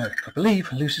 I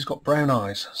believe Lucy's got brown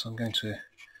eyes, so I'm going to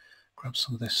grab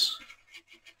some of these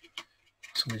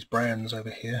browns over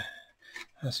here.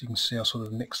 As you can see, I'll sort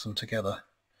of mix them together.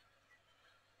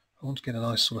 I want to get a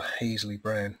nice sort of hazily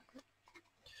brown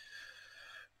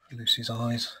for Lucy's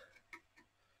eyes.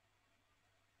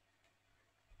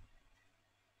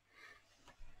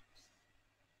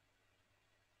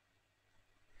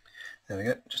 There we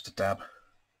go, just a dab.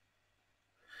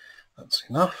 That's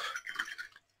enough.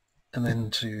 And then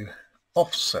to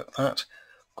offset that,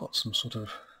 I've got some sort of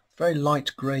very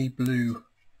light grey blue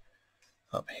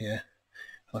up here.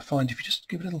 And I find if you just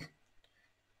give a little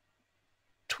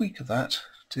tweak of that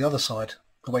to the other side,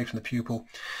 away from the pupil,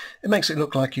 it makes it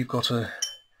look like you've got a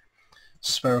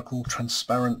spherical,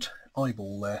 transparent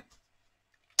eyeball there.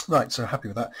 Right, so happy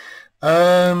with that.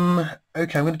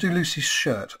 Okay, I'm going to do Lucy's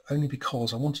shirt, only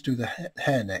because I want to do the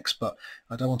hair next, but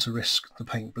I don't want to risk the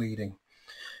paint bleeding.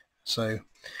 So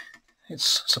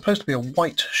it's supposed to be a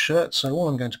white shirt, so all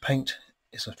I'm going to paint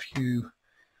is a few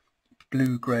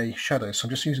blue-grey shadows. So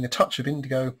I'm just using a touch of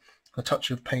indigo, a touch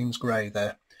of Payne's grey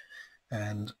there,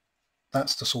 and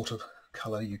that's the sort of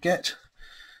colour you get.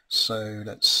 So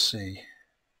let's see.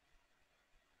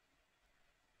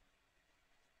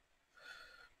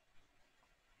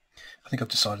 I think I've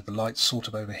decided the light's sort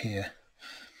of over here.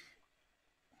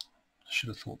 I should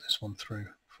have thought this one through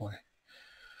before I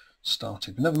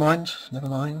started, but never mind, never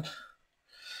mind.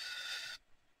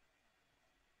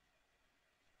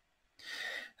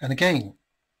 And again,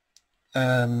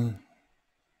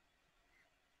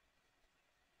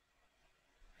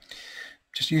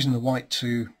 just using the white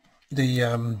to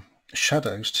the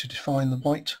shadows to define the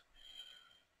white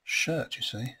shirt, you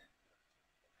see.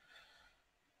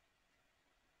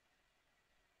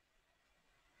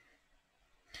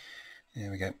 There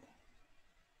we go.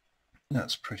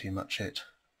 That's pretty much it.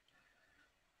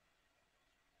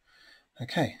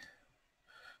 Okay.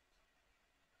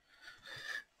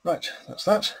 Right, that's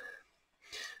that.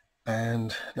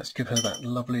 And let's give her that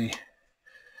lovely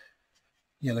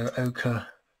yellow ochre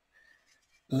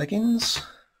leggings.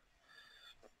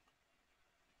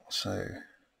 So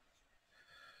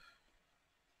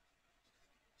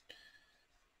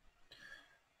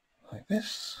like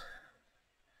this.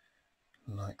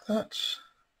 Like that,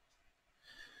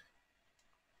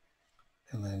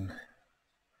 and then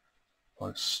while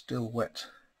it's still wet,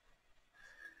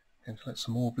 I'm going to let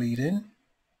some more bleed in.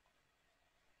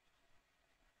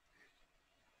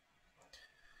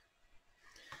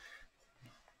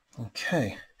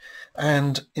 Okay,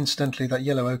 and incidentally that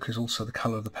yellow ochre is also the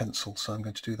colour of the pencil, so I'm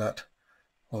going to do that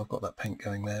while I've got that paint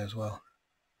going there as well.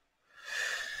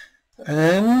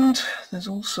 And there's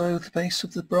also the base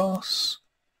of the brass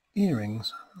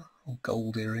earrings, or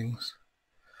gold earrings.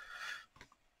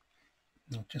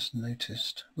 I've just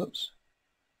noticed, whoops,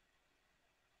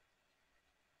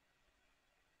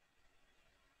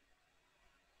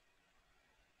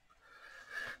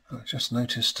 I've just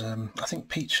noticed, I think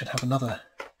Pete should have another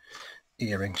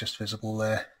earring just visible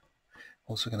there.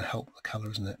 Also going to help the colour,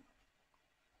 isn't it?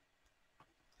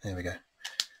 There we go.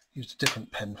 Used a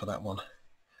different pen for that one.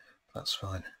 That's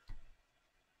fine.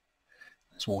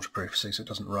 It's waterproof, see, so it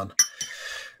doesn't run.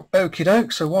 Okie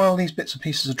doke, so while these bits and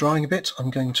pieces are drying a bit,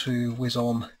 I'm going to whiz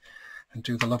on and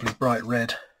do the lovely bright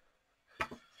red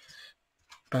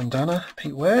bandana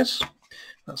Pete wears.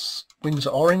 That's Windsor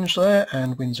orange there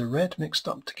and Windsor red mixed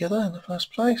up together in the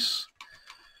first place.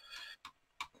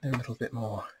 They're a little bit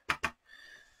more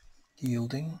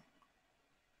yielding.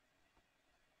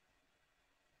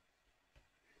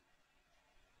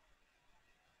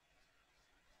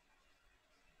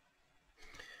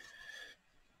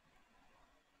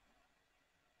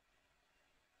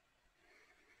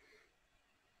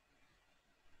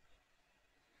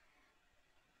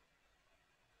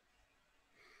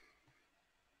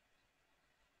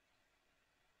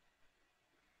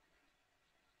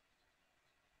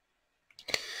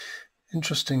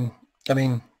 Interesting. I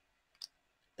mean,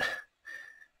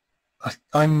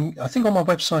 I think on my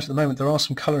website at the moment there are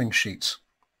some colouring sheets.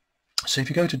 So if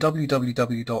you go to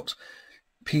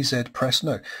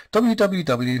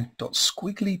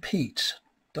www.squigglypete,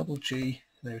 double G,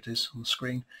 there it is on the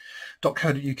screen,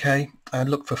 .co.uk, and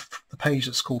look for the page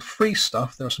that's called Free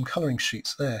Stuff, there are some colouring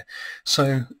sheets there.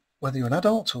 So whether you're an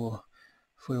adult or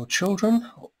for your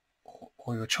children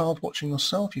or you're a child watching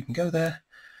yourself, you can go there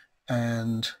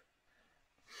and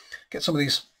get some of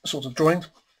these sorts of drawings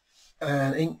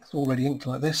and ink already inked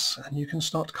like this, and you can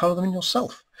start to colour them in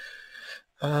yourself.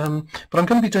 But I'm going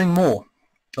to be doing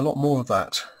a lot more of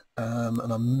that,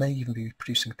 and I may even be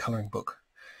producing a colouring book,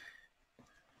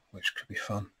 which could be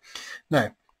fun.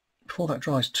 Now, before that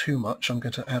dries too much, I'm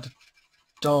going to add a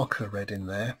darker red in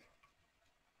there.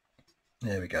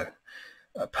 There we go.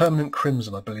 Permanent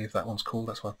Crimson, I believe that one's called.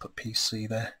 That's why I put PC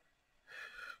there.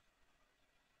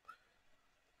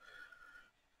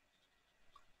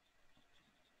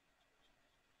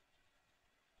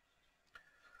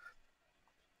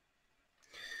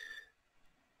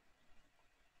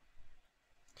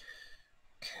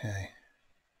 Okay.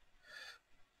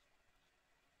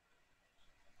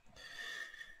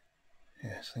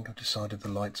 Yes, I think I've decided the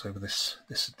light's over this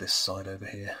side over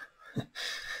here.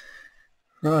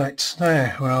 Right,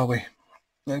 now where are we?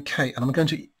 Okay, and I'm going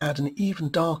to add an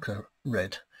even darker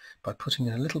red by putting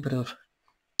in a little bit of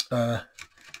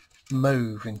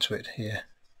mauve into it here,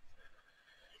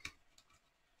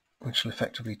 which will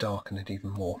effectively darken it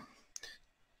even more.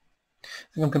 I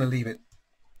think I'm going to leave it,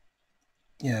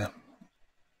 yeah,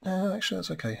 actually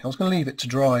that's okay. I was going to leave it to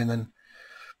dry and then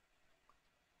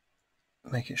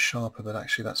make it sharper, but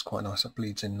actually that's quite nice, that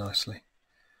bleeds in nicely,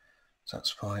 so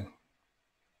that's fine.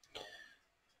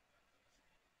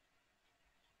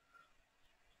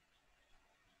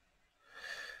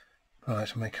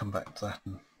 Right, I may come back to that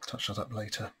and touch that up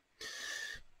later.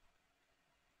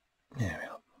 There we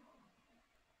are.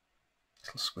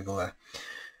 Little squiggle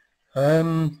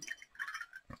there.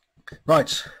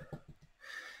 Right.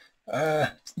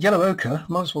 Yellow ochre,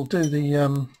 might as well do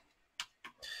the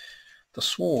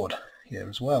sword here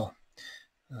as well.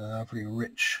 Very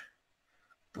rich,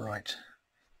 bright,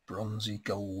 bronzy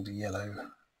gold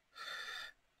yellow.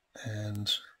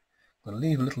 And I'm going to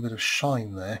leave a little bit of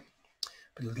shine there,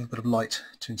 a little bit of light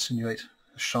to insinuate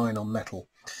a shine on metal.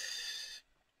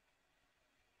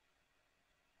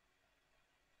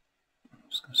 I'm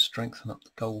just going to strengthen up the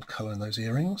gold colour in those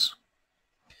earrings.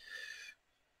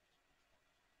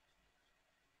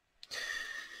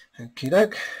 Okie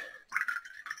doke.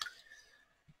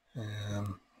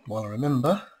 While I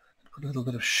remember, put a little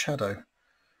bit of shadow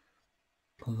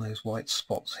on those white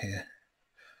spots here.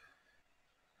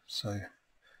 So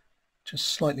just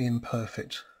slightly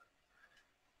imperfect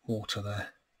water there,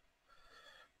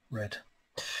 red.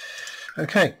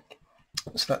 Okay,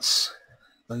 so that's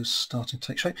those starting to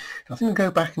take shape. I think I'll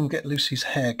go back and get Lucy's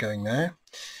hair going now,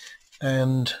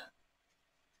 and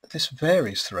this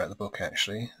varies throughout the book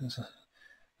actually.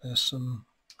 There's some,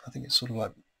 I think it's sort of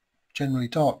like generally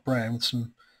dark brown with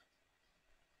some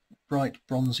bright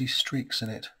bronzy streaks in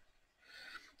it.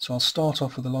 So I'll start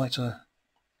off with a lighter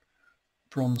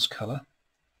bronze colour,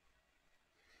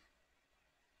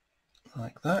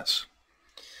 like that,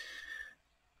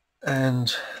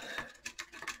 and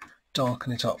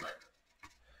darken it up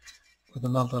with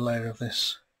another layer of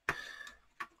this.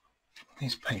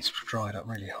 These paints have dried up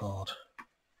really hard.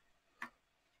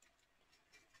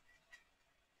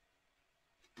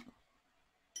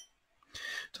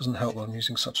 Doesn't help that I'm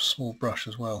using such a small brush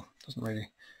as well. Doesn't really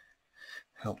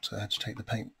help to agitate the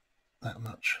paint that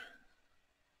much.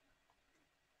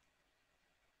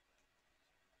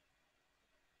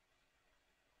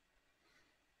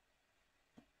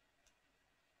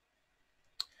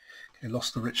 Okay,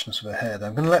 lost the richness of her hair there.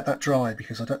 I'm going to let that dry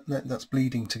because I don't, that's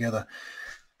bleeding together,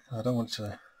 I don't want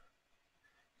to,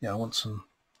 I want some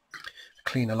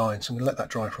cleaner lines, so I'm going to let that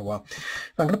dry for a while.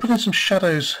 Now I'm going to put in some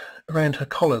shadows around her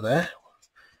collar there,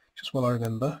 just while I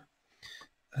remember.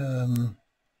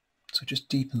 So just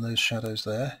deepen those shadows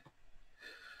there.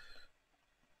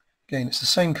 Again, it's the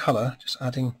same colour, just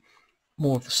adding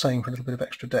more of the same for a little bit of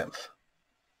extra depth.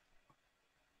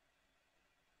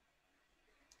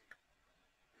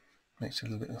 Makes it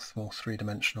a little bit more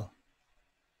three-dimensional.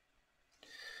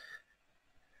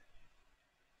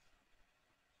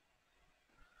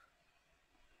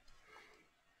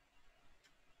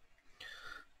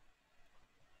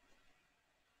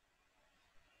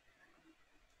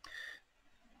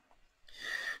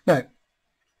 Now,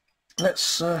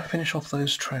 let's finish off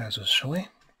those trousers, shall we?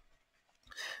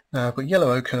 Now I've got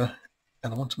yellow ochre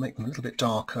and I want to make them a little bit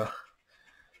darker.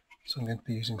 So I'm going to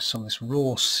be using some of this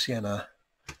raw sienna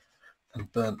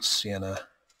and burnt sienna,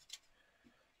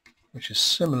 which is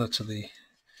similar to the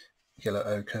yellow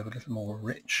ochre but a little more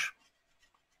rich.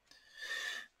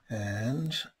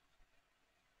 And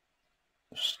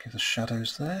just give the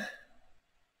shadows there.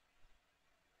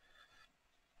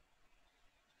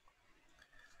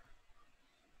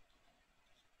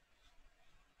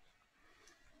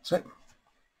 That's it.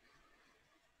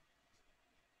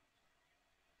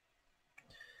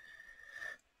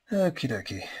 Okie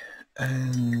dokie.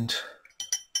 And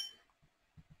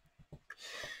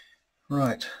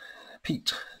right,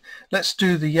 Pete. Let's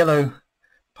do the yellow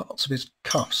parts of his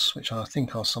cuffs, which I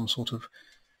think are some sort of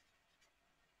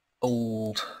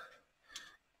old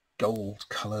gold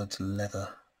coloured leather.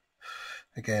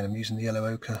 Again, I'm using the yellow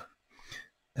ochre,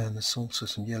 and there's also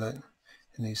some yellow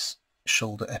in these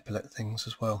shoulder epaulet things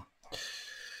as well. He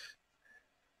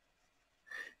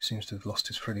seems to have lost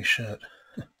his frilly shirt.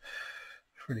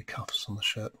 Frilly cuffs on the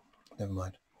shirt. Never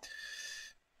mind.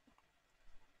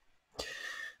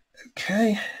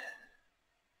 Okay.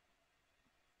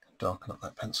 Darken up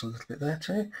that pencil a little bit there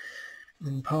too.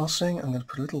 In passing, I'm going to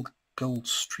put a little gold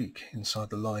streak inside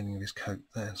the lining of his coat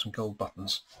there, and some gold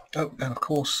buttons. Oh, and of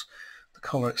course the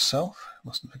collar itself.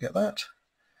 Mustn't forget that.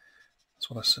 That's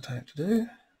what I set out to do.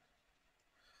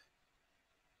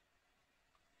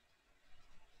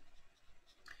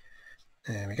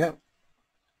 There we go.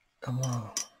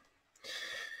 Wow.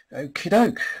 Okie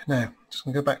doke. Now, just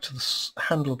going to go back to the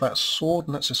handle of that sword,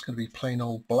 and that's just going to be plain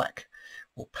old black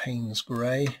or Payne's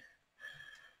grey.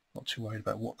 Not too worried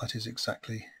about what that is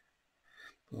exactly.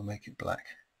 We'll make it black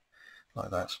like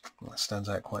that. That stands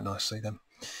out quite nicely then.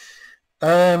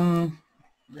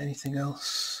 Anything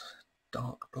else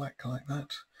dark black like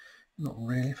that? Not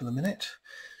really for the minute.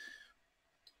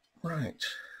 Right.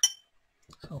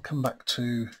 So I'll come back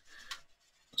to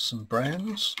some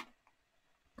browns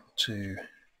to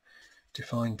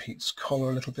define Pete's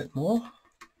collar a little bit more.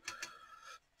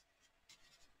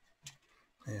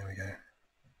 There we go.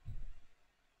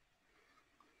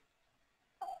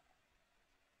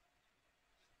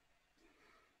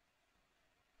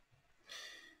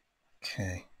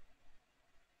 Okay.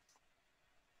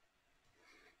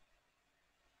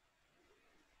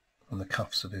 And the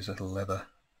cuffs of his little leather.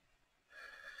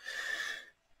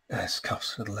 Yes,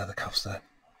 cuffs, little leather cuffs there.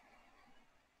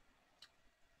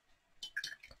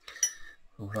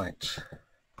 Right.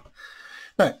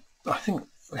 Now, I think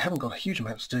we haven't got a huge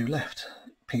amount to do left.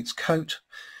 Pete's coat,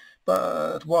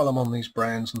 but while I'm on these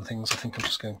browns and things, I think I'm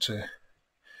just going to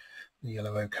the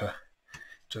yellow ochre,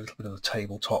 do a little bit of the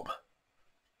tabletop.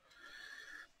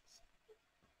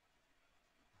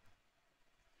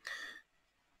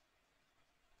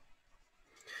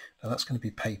 Now that's going to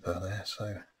be paper there,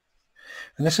 so,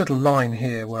 and this little line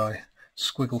here where I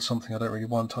squiggle something I don't really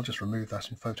want, I'll just remove that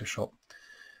in Photoshop.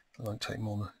 It won't take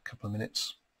more than a couple of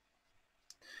minutes.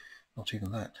 Not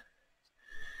even that.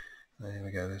 There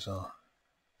we go, there's our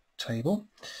table.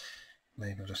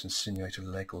 Maybe I'll just insinuate a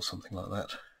leg or something like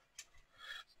that.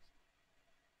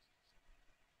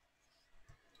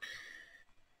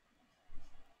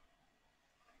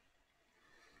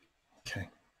 Okay.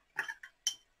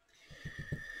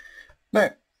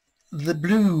 Now, the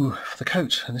blue for the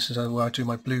coat, and this is where I do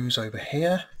my blues over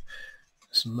here.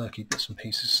 There's some murky bits and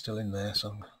pieces still in there, so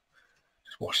I'm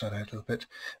just wash that out a little bit.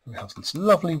 And we have this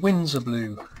lovely Windsor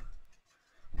blue,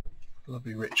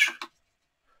 lovely rich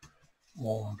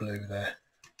warm blue there.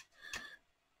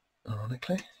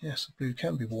 Ironically, yes, the blue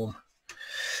can be warm.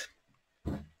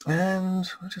 And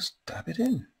I'll just dab it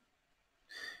in.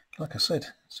 Like I said,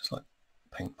 it's just like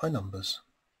paint by numbers.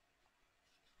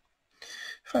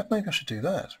 In fact, maybe I should do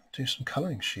that. Do some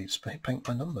colouring sheets, paint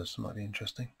by numbers. That might be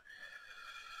interesting.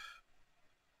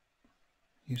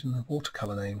 Using the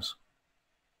watercolour names.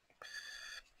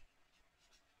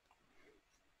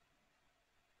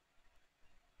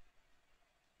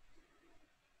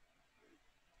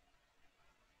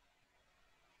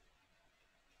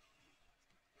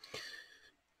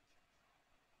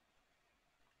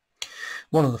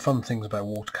 One of the fun things about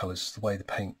watercolours is the way the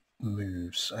paint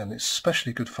moves, and it's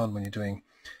especially good fun when you're doing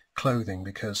clothing,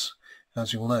 because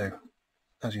as you know,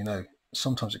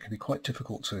 sometimes it can be quite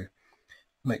difficult to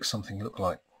make something look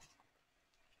like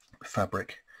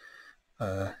fabric,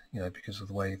 because of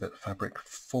the way that fabric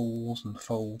falls and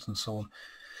folds and so on.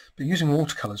 But using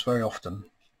watercolours very often,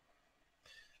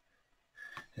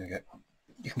 there we go,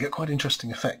 you can get quite interesting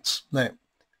effects. Now,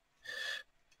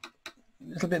 a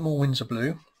little bit more Winsor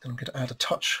blue, and I'm going to add a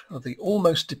touch of the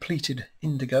almost depleted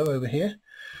indigo over here,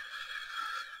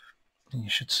 and you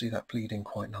should see that bleeding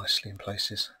quite nicely in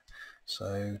places.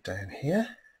 So down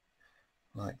here,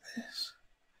 like this,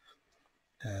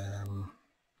 a little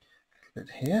bit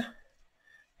here,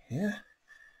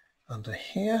 under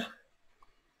here,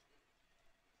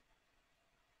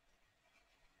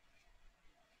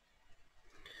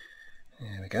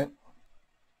 there we go.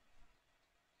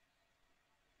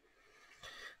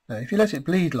 Now if you let it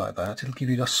bleed like that, it'll give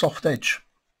you a soft edge,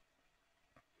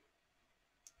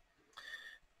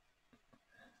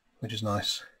 which is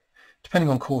nice, depending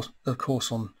on of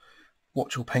course on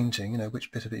what you're painting,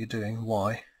 which bit of it you're doing,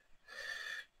 why.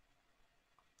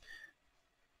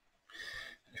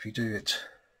 If you do it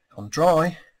on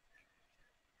dry,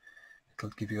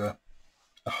 it'll give you a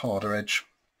harder edge,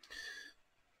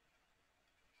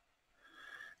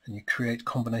 and you create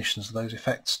combinations of those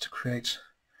effects to create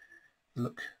the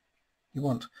look you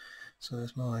want. So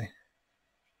there's my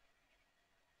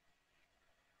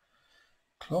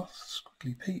cloth,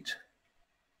 Squiggly Pete.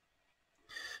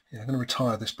 Yeah, I'm going to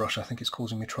retire this brush. I think it's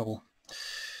causing me trouble.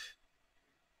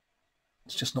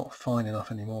 It's just not fine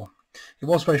enough anymore. It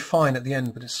was very fine at the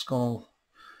end, but it's gone,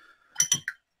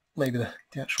 maybe the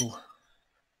actual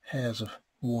hairs have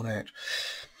worn out.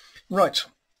 Right,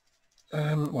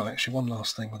 well actually one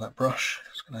last thing with that brush.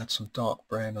 I'm just going to add some dark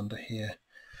brown under here.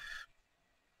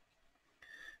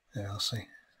 There, I'll see,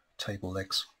 table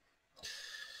legs.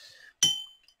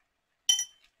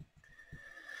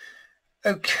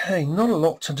 Okay, not a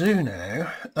lot to do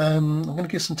now. I'm going to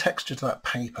give some texture to that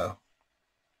paper.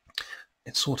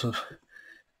 It's sort of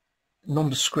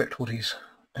nondescript what he's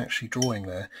actually drawing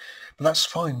there, but that's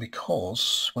fine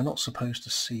because we're not supposed to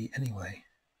see anyway.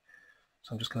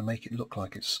 So I'm just going to make it look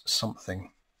like it's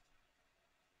something.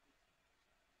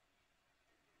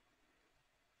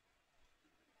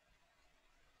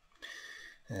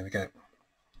 There we go.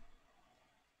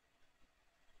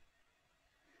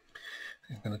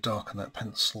 I'm going to darken that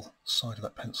pencil, side of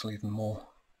that pencil even more.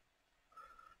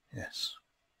 Yes.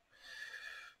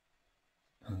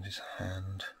 And his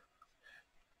hand.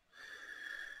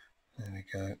 There we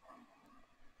go.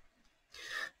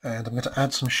 And I'm going to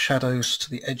add some shadows to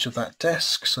the edge of that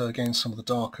desk. So again, some of the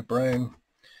darker brown,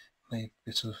 maybe a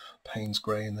bit of Payne's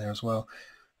grey in there as well.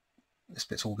 This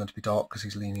bit's all going to be dark because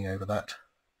he's leaning over that.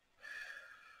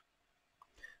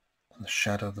 And the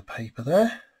shadow of the paper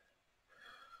there.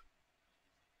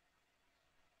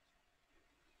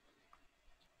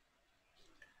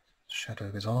 Shadow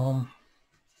of his arm.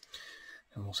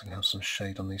 I'm also going to have some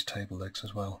shade on these table legs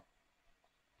as well.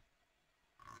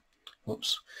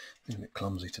 Whoops, been a bit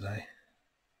clumsy today.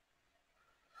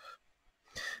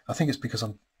 I think it's because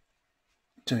I'm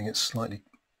doing it slightly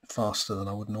faster than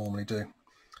I would normally do,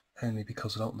 only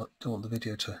because I don't want the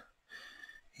video to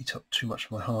eat up too much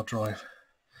of my hard drive.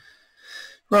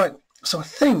 Right, so I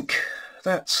think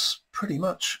that's pretty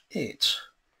much it.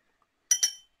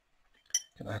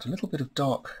 I'm going to add a little bit of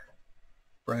dark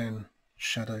brown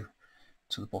shadow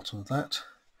to the bottom of that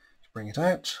to bring it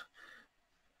out.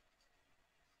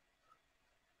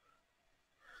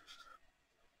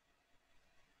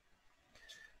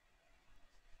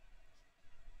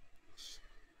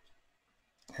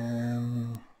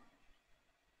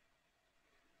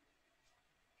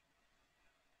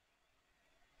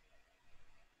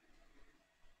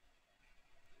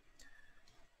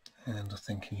 And I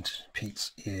think into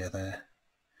Pete's ear there,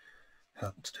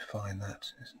 help to define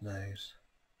that, his nose.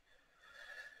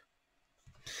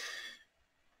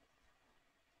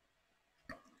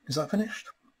 Is that finished?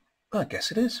 I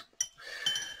guess it is.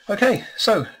 Okay,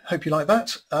 so hope you like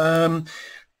that.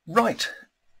 Right,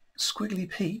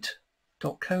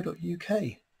 squigglypete.co.uk.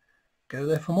 Go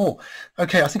there for more.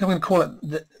 Okay, I think I'm going to call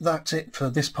it that's it for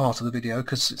this part of the video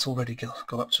because it's already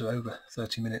got up to over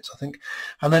 30 minutes, I think.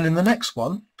 And then in the next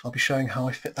one, I'll be showing how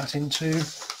I fit that into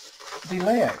the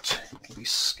layout. It'll be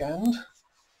scanned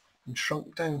and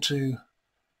shrunk down to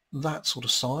that sort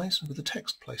of size with the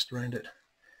text placed around it.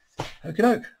 Okie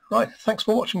doke. Right, thanks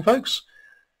for watching, folks.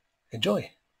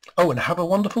 Enjoy. Oh, and have a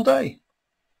wonderful day.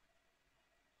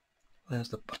 There's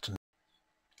the button.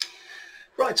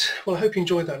 Right, well I hope you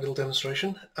enjoyed that little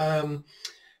demonstration. I'm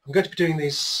I'm going to be doing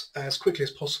these as quickly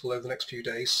as possible over the next few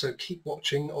days, so keep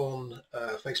watching on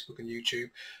Facebook and YouTube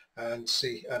and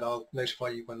I'll notify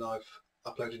you when I've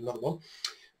uploaded another one.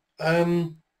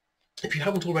 If you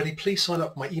haven't already, please sign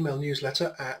up for my email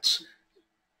newsletter at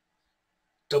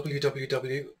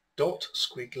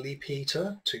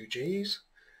www.squigglypeter, 2 G's,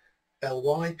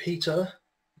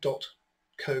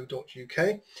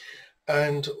 lypeter.co.uk,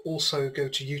 and also go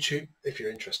to YouTube if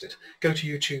you're interested. Go to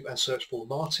YouTube and search for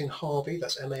Martyn Harvey,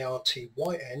 that's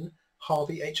M-A-R-T-Y-N,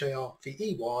 Harvey,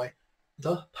 H-A-R-V-E-Y,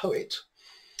 the poet,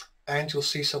 and you'll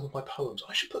see some of my poems.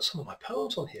 I should put some of my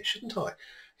poems on here, shouldn't I?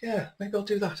 Yeah, maybe I'll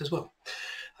do that as well.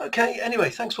 Okay, anyway,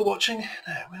 thanks for watching.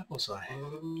 Now, where was I?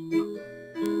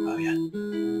 Oh yeah.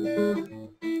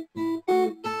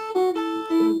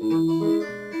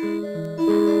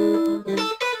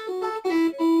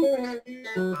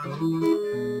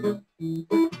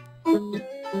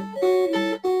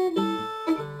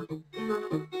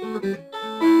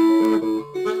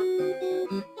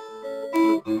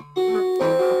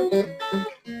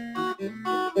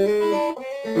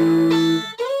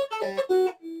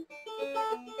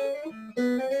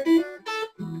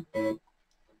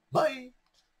 Bye.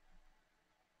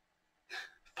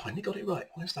 Finally got it right.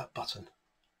 Where's that button?